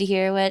interested to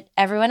hear what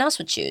everyone else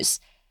would choose.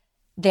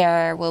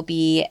 There will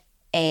be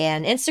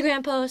an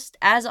Instagram post,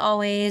 as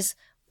always,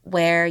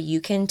 where you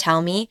can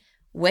tell me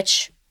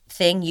which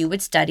thing you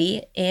would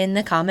study in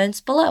the comments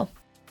below.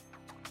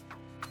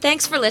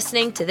 Thanks for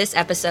listening to this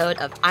episode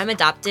of I'm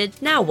Adopted,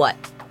 Now What?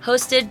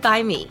 Hosted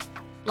by me,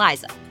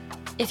 Liza.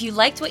 If you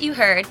liked what you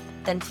heard,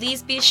 then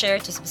please be sure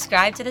to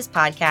subscribe to this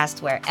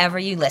podcast wherever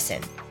you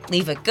listen.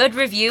 Leave a good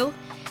review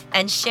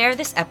and share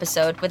this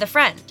episode with a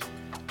friend.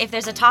 If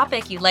there's a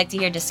topic you'd like to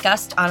hear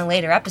discussed on a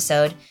later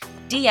episode,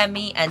 DM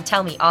me and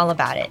tell me all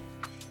about it.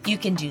 You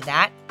can do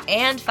that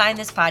and find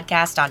this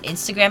podcast on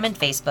Instagram and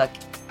Facebook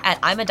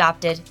at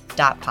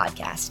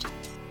imadopted.podcast.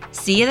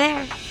 See you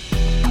there.